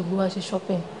 ìyàwó ẹ̀ ló gbé wá ṣe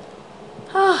shopping.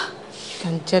 You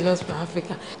can jealous for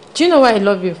Africa. Do you know why I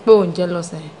love you? Pé òun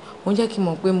jealous ẹ̀. Òun jẹ́ kí n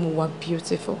mọ̀ pé mo wà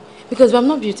beautiful. Because if I'm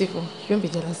not beautiful, you won't be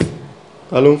jealous.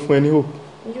 Ta ló ń fún ẹ ní hope?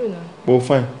 You know. But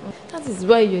fine. That is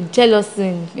why you're jealous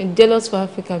you're jealous for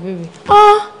Africa, baby.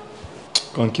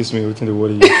 Can't kiss me within the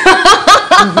water.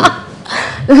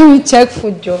 Let me check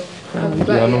food, Joe.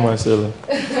 I know myself.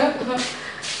 I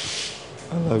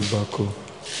like Bako.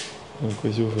 I'm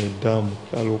going to go down.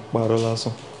 I look parallel.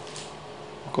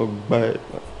 Go by.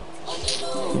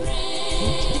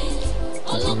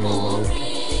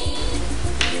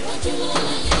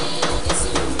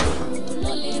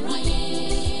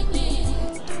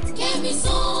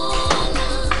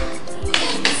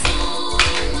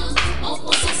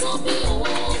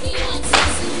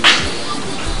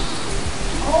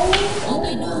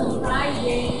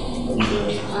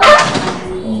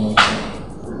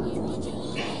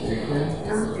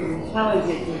 How is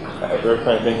it? Very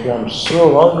fine, thank you. I'm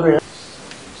so hungry.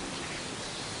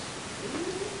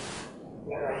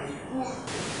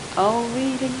 Oh,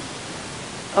 really?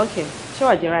 Okay.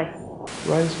 Sure, you're right.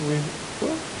 Rice with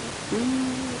what?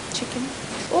 Chicken.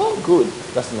 Oh, good.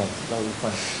 That's nice. That'll be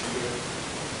fine.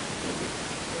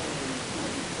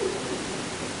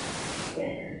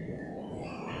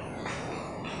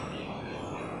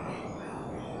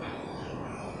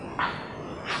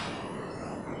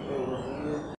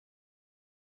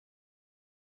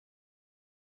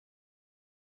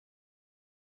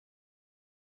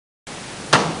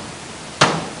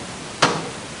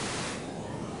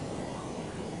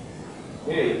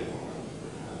 Hey.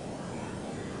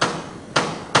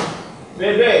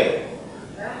 Baby.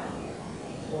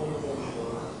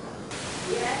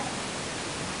 Yeah.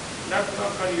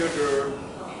 Knock on your door.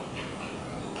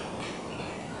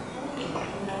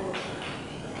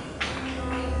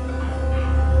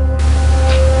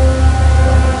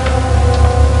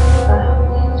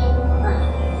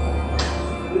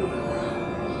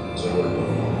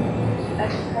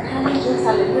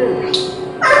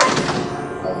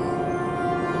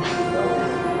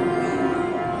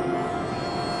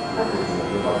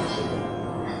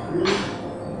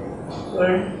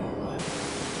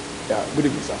 Yeah, good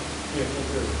evening, sir.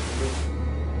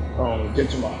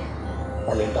 Gentleman,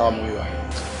 Valentine Muiwa.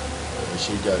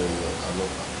 She got a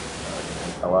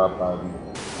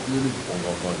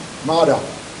Madam,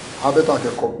 I better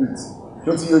can compete.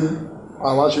 Just you,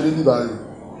 I want you to be by you.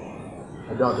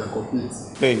 I doubt I compete.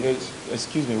 Hey,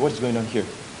 excuse me, what's going on here?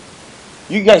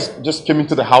 You guys just came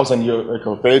into the house and you're like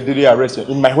already arrested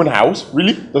in my own house?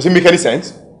 Really? Does it make any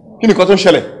sense? Kí ni nǹkan tó ń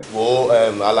ṣẹlẹ̀? Wo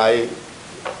alaye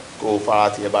kò fara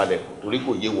tiẹ̀ balẹ̀ torí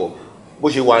kò yé wọ bó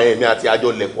ṣe wà yẹn mi àti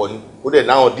àjọ lẹ̀pọ̀ ni ó dẹ̀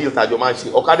náwọn deal tàjọ máa ń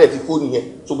ṣe ọ̀kadà ti fóònù yẹn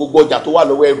so gbogbo ọjà tó wà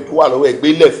lọ́wọ́ ẹrù tó wà lọ́wọ́ ẹ gbé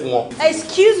lẹ̀ fún wọn.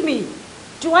 Excuse me,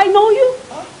 do I know you?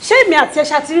 Ṣé èmi àti ẹ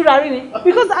ṣàtìríra rí ni?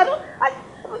 Because I don't.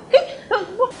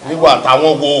 níwà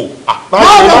táwọn wo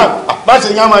má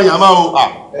ṣe yánmayàmá o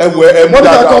ẹwẹ ẹ mú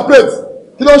dáadáa. Complete.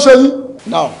 Kí ló ń ṣe yín?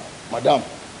 Now, madam,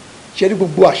 ṣe rí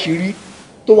gbogbo àṣírí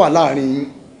tó wà láàrin yín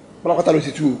pátápátá ló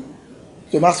ti tú o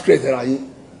so má stress ẹ̀ra yín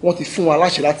wọ́n ti fún wa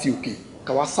láṣẹ láti òkè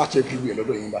ká wá search everywhere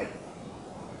lọ́dọ̀ yín báyìí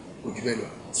ojú bẹ́ẹ̀ lọ.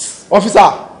 Ọ́físà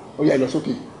ó yá ẹ lọ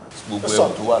sókè. gbogbo ẹrù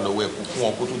tó wà lọ́wọ́ ẹ kó fún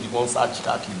wọn kó tó di wọ́n search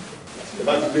káàkiri. ẹ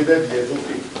bá ti gbé bẹ́ẹ̀dì ẹ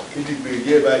sókè kí ti gbé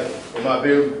yẹ báyìí ẹ máa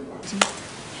bẹ́ẹ̀rù.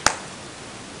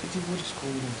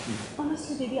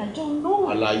 Honestly, baby, I don't know.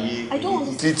 Àlàyé I don't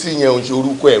understand. títí yẹn ò ṣe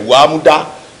orúkọ ẹ̀ wàá mú dá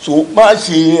so má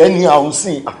ṣe ẹni àwọn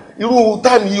sìn irú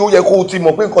táìmù yìí ó yẹ kó o ti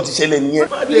mọ̀ pé nǹkan ti ṣẹlẹ̀ nìyẹn.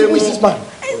 Who is this man?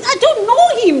 I don't know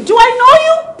him. Do I know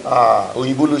you?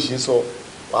 Òyìnbó ló ṣe sọ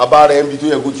wàá bá rẹ̀ ń bi tó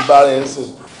yẹ kó ti bá rẹ̀ ń sìn.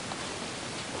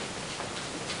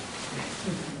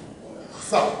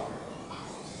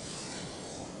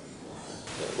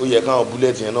 ó yẹ káwọn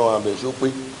búlẹ̀tì yẹn náà wà bẹ̀ ṣó pé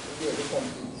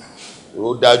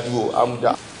ó dájú o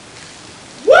amúdá.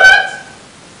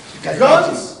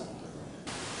 Guns?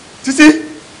 Sisi,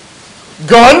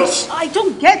 guns? I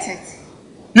don't get it.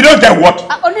 You don't get what?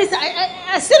 Honestly,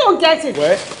 I still don't get it.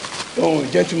 Well, oh,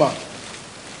 gentleman,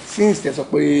 since there's a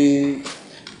way.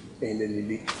 No,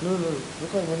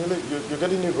 you're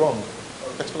getting it wrong.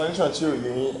 Explanation to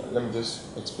you, let me just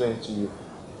explain to you.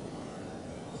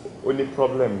 Only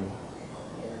problem.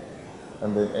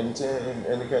 And then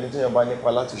anything about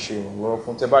Nepal to share. We're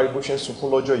from Tebari Bush and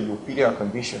Supolojo, you period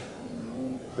condition.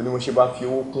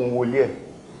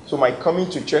 So my coming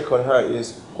to check on her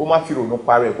is Koma Firo no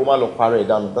pare, Koma lo pare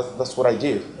down. That's what I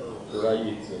did.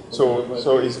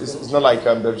 So it's not like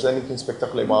there's anything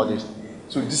spectacular about it.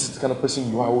 So this is the kind of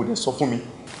person you are. Oh, so for me,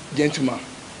 gentleman,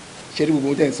 Sherry will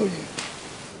go there and so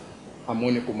I'm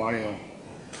only Kumarion.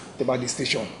 The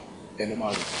station, then the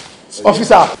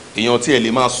officer. Èèyàn tí ẹ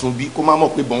lè máa sun bí kó má mọ̀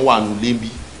pé bọn wà nù lé bí.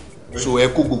 So ẹ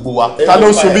kó gbogbo wa. Ta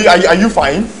ló sun bí? Are you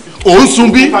fine? Ó ń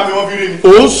sun bí.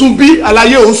 Ó ń sun bí.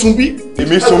 Aláyé ó ń sun bí.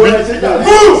 Èmi sun bí.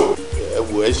 Ẹ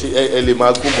wò ẹ lè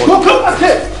máa kó bọ̀.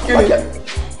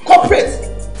 Corporate.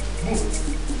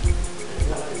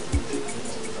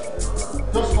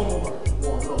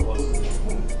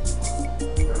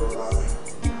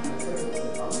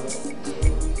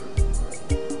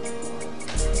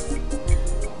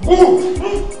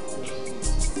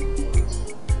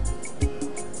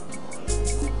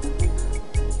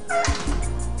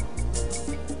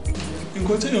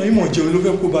 Nǹkan tí èèyàn ìmọ̀ jẹun ló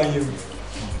fẹ́ kó bá yẹn rò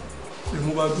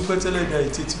èmo bá dúpẹ́ tẹ́lẹ̀ dá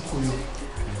ètè tí kò yọ.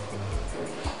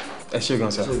 Ẹ ṣé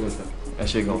gan sir. Ẹ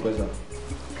ṣé gan.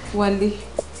 Wale,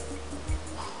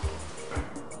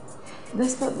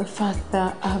 despite the fact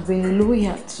that I've been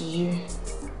loyal to you,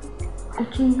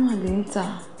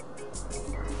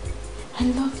 I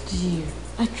loved you.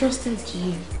 I trusted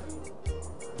you.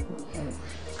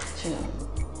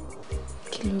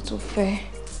 Kí ló tó fẹ́?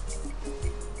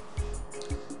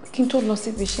 Kí n tó lọ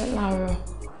síbi iṣẹ́ láàárọ̀,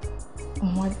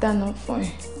 mo dáná fún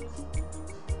ẹ.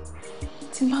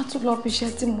 Tí n bá tún lọ bí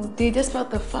iṣẹ́ tí mo dé, despite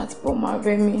the fact pé ó máa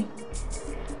rẹ mí,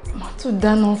 màá tún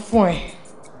dáná fún ẹ.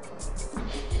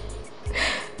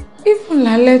 Even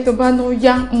lálẹ́ tó bá náà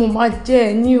yá, mo máa jẹ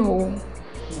ẹ ní òun.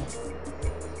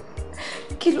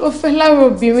 Kí ló fẹ́ lára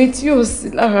obìnrin tí ò sí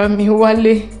lára mi,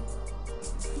 Wálé?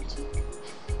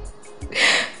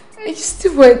 You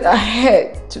still went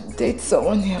ahead to date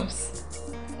someone else.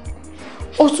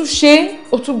 O tún ṣe,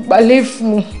 o tún gbalẹ̀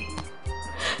fún.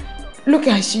 Look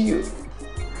at you.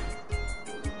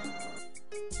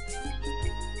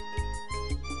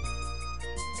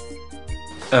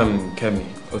 Kẹ́mi,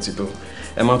 ó ti tó.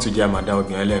 Ẹ má tún jẹ́ àmàdá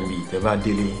obìnrin ẹlẹ́mìí. Tẹ́ bá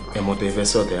délé, ẹ mọ̀ tẹ́ fẹ́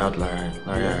sort out lára yín.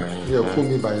 Yeah, call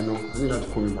me by now. You need to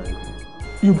call me by now.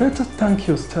 You better thank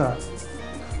your star.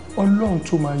 Ọlọ́run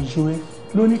tó máa yọ ẹ́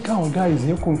ló ní káwọn guys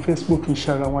yẹn confess pé kì í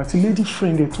ṣara wọn àti lady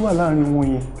friend ẹ̀ tó wà láàrin wọn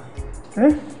yẹn.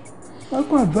 Wọ́n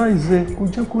kọ́ advice ẹ kó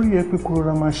jẹ́ kó rí ẹ pé kó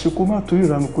rọra máa ṣe kó má torí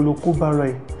ìranù kó lọ kó bára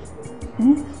ẹ̀.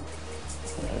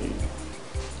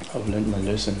 I've learned my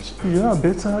lessons. Yeah,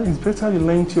 it's better you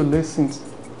learned your lessons.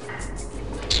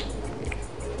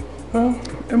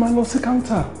 Ẹ máa lọ sí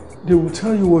counter. They will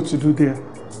tell you what to do there,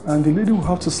 and the lady will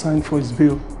have to sign for his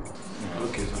bill.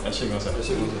 Okay, ẹ ṣé gan sir.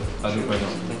 I do better.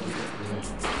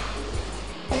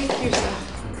 Thank you, sir.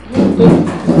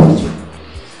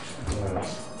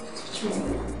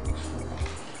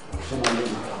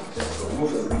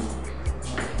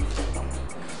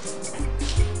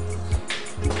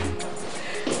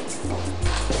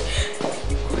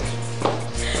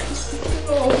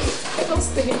 No, don't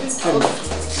stay in this house.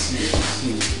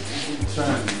 Try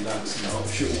and relax now.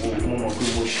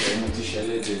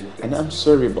 And I'm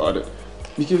sorry about it.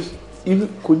 Because even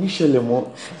when you share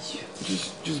more,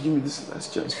 just give me this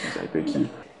last chance, please. I beg you.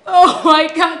 Oh my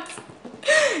God!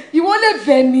 You want to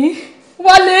beg me?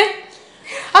 Wale?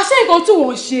 I said go to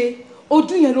one ṣe.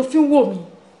 Ojú yẹn ló fi ń wò mí.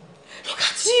 Look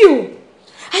at you.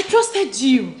 I trusted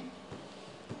you.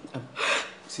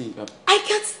 See, I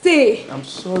can't stay. I'm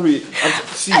sorry.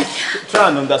 Try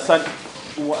and understand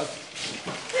what.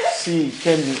 See,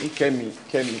 Kemi.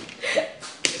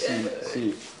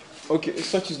 See. Okay,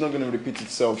 such is not going to repeat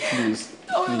itself, please.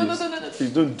 No.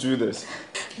 Please don't do this.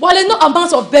 Wale, no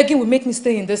amount of begging will make me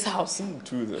stay in this house. Don't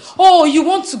do this. Oh, you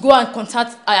want to go and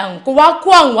contact Ayanko?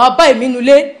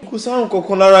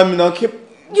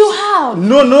 You have.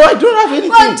 No, I don't have anything.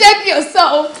 Go and check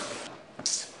yourself.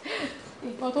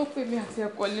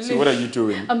 See, what are you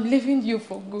doing? I'm leaving you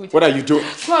for good. What are you doing?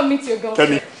 Go and meet your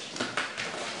girlfriend.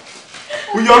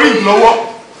 Uyori lọ́wọ́.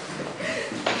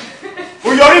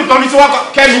 Uyori tó ní tí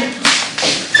wọ́n Kẹ́mi.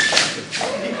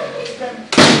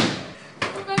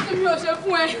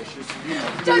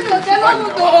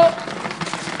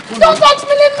 Don't touch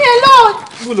me, leave me alone.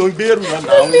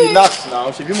 Relax now.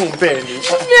 Leave me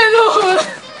alone.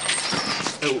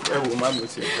 ẹ wò má lọ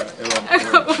sí ẹ̀ka ẹ wà.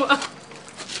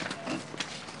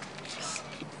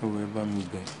 ẹ wò ẹ bá mi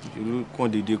bẹ̀ ìṣòro kàn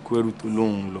déédéé kó ẹrù tó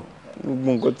lóhùn lọ.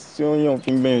 gbogbo nǹkan tí wọ́n yàn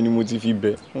fún bẹ́ẹ̀ ni mo ti fi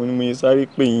bẹ̀ wọ́n ni mo yẹ sáré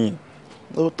pè yín.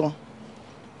 ó tán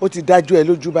ó ti dájú ẹ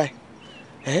lójú báyìí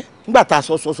nígbà tá a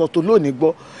sọ tó lónìí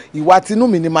gbọ́ ìwà tinú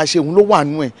mi ni máa ṣe òun ló wà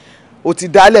nú ẹ̀ ó ti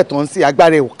dálẹ̀ tán sí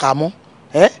agbára ẹ̀ ò ká mọ́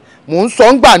mò ń sọ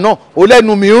ńgbà náà ó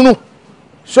lẹ́nu mi rùn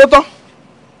ṣótán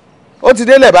ó ti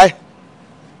délẹ̀ báyìí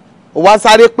ó wá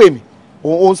sáré pè mí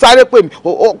òun sáré pè mí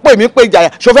ó pè mí pé ìjàyà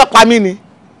ṣó fẹ́ pa mí ni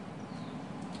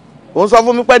òun sọ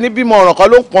fún mi pé ní bímọ ọ̀ràn kan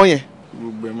ló ń pọ́n yẹn.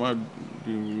 gbogbo ẹ má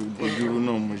dojúrú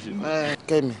náà mo ṣe.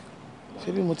 Kẹ́mi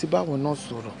ṣé bí mo ti báwọn náà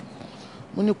sọ̀rọ̀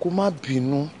mo ní kó má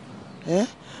bínú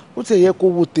ó ti yẹ kó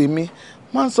wo tèmi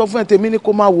máa ń sọ fún ẹ tèmi ní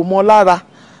kó má wò mọ́ lára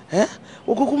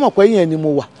ó kúkú mọ̀ pé yẹn ni mo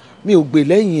wà mi ò gbè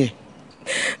lẹ́yìn ẹ̀.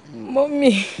 Mọ́mì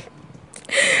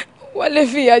wọ́n lè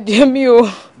fìyà jẹ mí o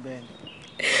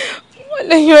wọ́n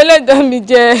lè yan ẹlẹ́dàá mi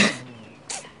jẹ.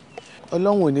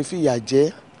 Ọlọ́run ò ní fìyà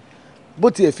jẹ bó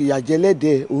tiẹ̀ fìyà jẹ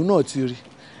ẹlẹ́dẹ̀ẹ́ òun náà ti rí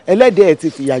ẹlẹ́dẹ̀ẹ́ ti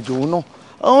fìyà jẹ òun náà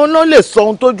òun náà lè sọ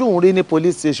ohun tójú òun rí ní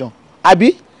police station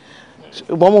àbí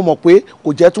ṣùgbọ́n mo mọ̀ pé kò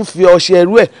jẹ́ tún fi ọṣẹ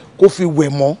ẹrú ẹ̀ kó fi wẹ̀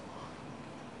mọ́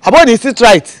àbọ̀ ní sit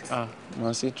right.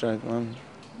 máa sit right mami.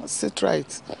 máa sit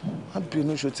right má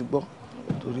bínú ṣo ti gbọ́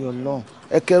torí Ọlọ́run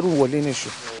ẹ kẹ́rù wọlé nìṣó.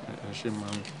 ẹ ṣe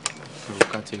máa ń ẹ̀rọ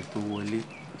ká tiẹ̀ tó wọlé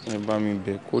ẹ bá mi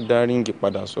bẹ̀ kó dá ríǹgì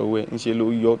padà sọ́wọ́ ẹ̀ ńṣe ló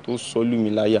yọ tó sọ́lù mi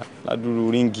láyà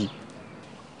ládùúrú ríǹgì.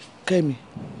 Kẹ́mi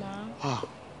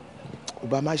ò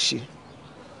bá má ṣe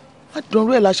má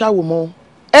dánrú ẹ̀ láṣáwò mọ́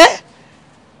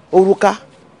òrùka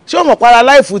ṣé o mọ̀ para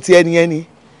láìfù ti ẹnìyẹn ni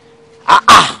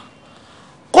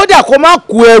kódà kó má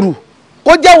ku ẹrù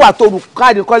kó jẹ́ wà tó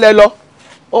òrùka nìkọ́lẹ̀ lọ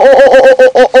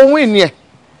ohun ìní ẹ̀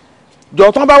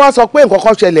jọ tán bá wá sọ pé nǹkan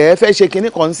kan ṣẹlẹ̀ ẹ fẹ́ ṣe kinní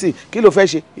kan sí kí ló fẹ́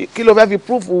ṣe kí ló fẹ́ fi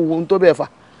púrúfù ohun tó bẹ́ẹ̀ fà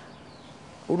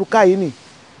òrùka yìí ni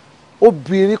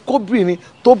obìnrin kóbìnrin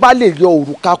tó bá lè yọ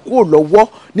òrùka kúrò lọ́wọ́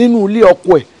nínú ilé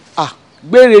ọkọ ẹ̀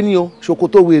gbére ni o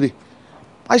ṣòkòtò wèrè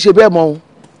má ṣe bẹ́ẹ̀ mọ́ o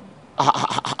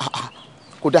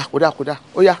kódà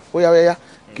ó yá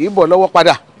kì í bọ̀ lọ́wọ́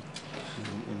padà.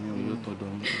 èmi ò yọ tọ̀dọ̀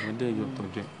mi ọdẹ yọ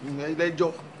tọ̀jẹ̀.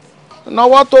 ẹlẹ́jọ́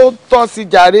náwó tó tọ́ sí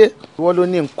jàre ìwọ ló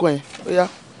ní nǹkan ẹ̀ ó yá.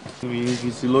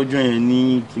 ìrìnkìsí lọ́jọ́ yẹn ní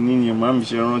kínní yẹn máa ń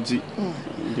ṣe rántí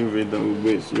ní ìfẹ́ dá gbogbo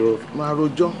ẹ̀ sí ọ. máa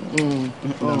rojọ́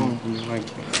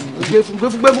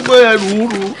gbé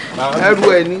ẹrù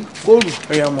ẹ̀ ní kóòrù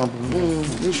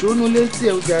ìṣòro létí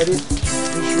ẹ̀ ó jàre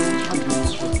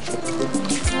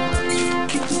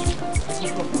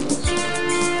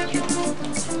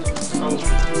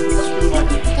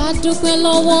ká dúpẹ́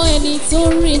lọ́wọ́ ẹni tó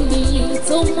rí ni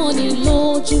tó mọ̀ ní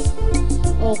lójú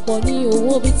ọ̀pọ̀ ní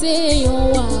owó bíi téèyàn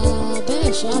wà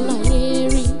bẹ́ẹ̀ ṣàlàyé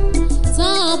rí tá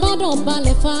a bá dàn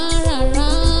balẹ̀ fárárá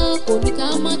kò ní ká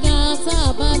má ga tá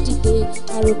a bá dìde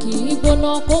àròkì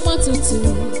gbóná kó má tutù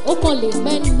ó kàn lè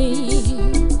pẹ́ ní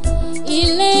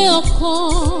ilé ọkọ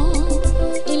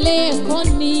ilé ẹ̀kọ́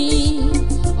ni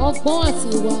ọgbọ́n àti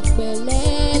ìwà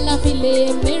pẹ̀lẹ́ la fi lè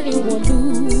mẹ́rin wọ̀lú.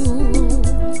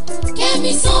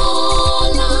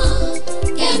 Kẹ́misọ́lá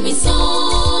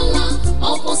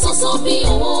ọ̀pọ̀ sọ́sọ́ bí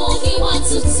owó níwà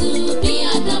tútù bí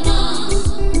àdàbà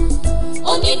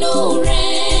onínú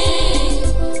rẹ̀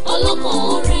ọlọ́kàn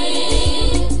rẹ̀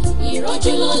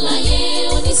ìrọ́jú ló láyé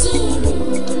onísùúrù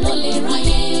ló lè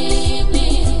ráyé gbé.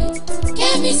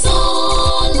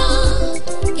 Kẹ́misọ́lá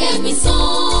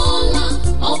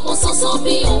ọ̀pọ̀ sọ́sọ́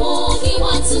bí owó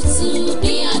níwà tútù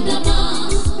bí àdàbà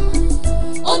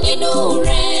onínú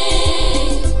rẹ̀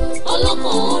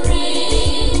ọlọ́kàn rẹ̀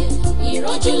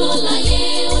ìrọ́jú ló láyé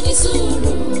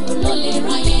onísùúrù ló lè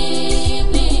ráyé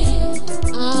gbé.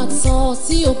 àtọ̀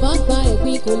tí ò bá gba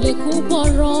ẹ̀gbin kò lè kú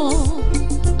bọ̀rọ̀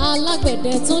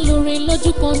alágbẹ̀dẹ tó lórí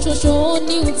lójú kan ṣoṣo ó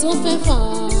ní ohun tó fẹ́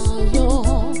fààyọ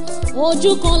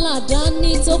ojú kan làdá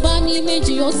ní tó bá ní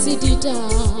méjì ó ti dìdà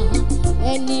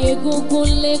ẹni egungun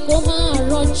lé kó máa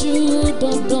rọ́jú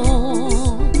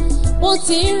dandan bó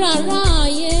ti ń rárá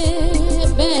ayé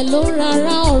bẹ́ẹ̀ ló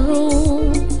rárá ọ̀run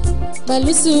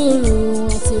pẹ̀lú sùúrù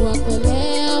àti ìwà pẹ̀lẹ́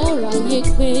ó ráyé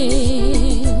pé.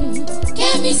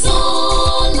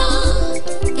 Kẹ́misọ́lá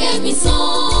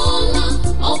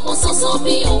ọ̀pọ̀ sọ́sọ́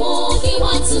bí owó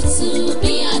níwà tútù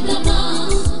bí àdàbà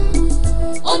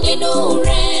onínú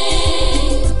rẹ̀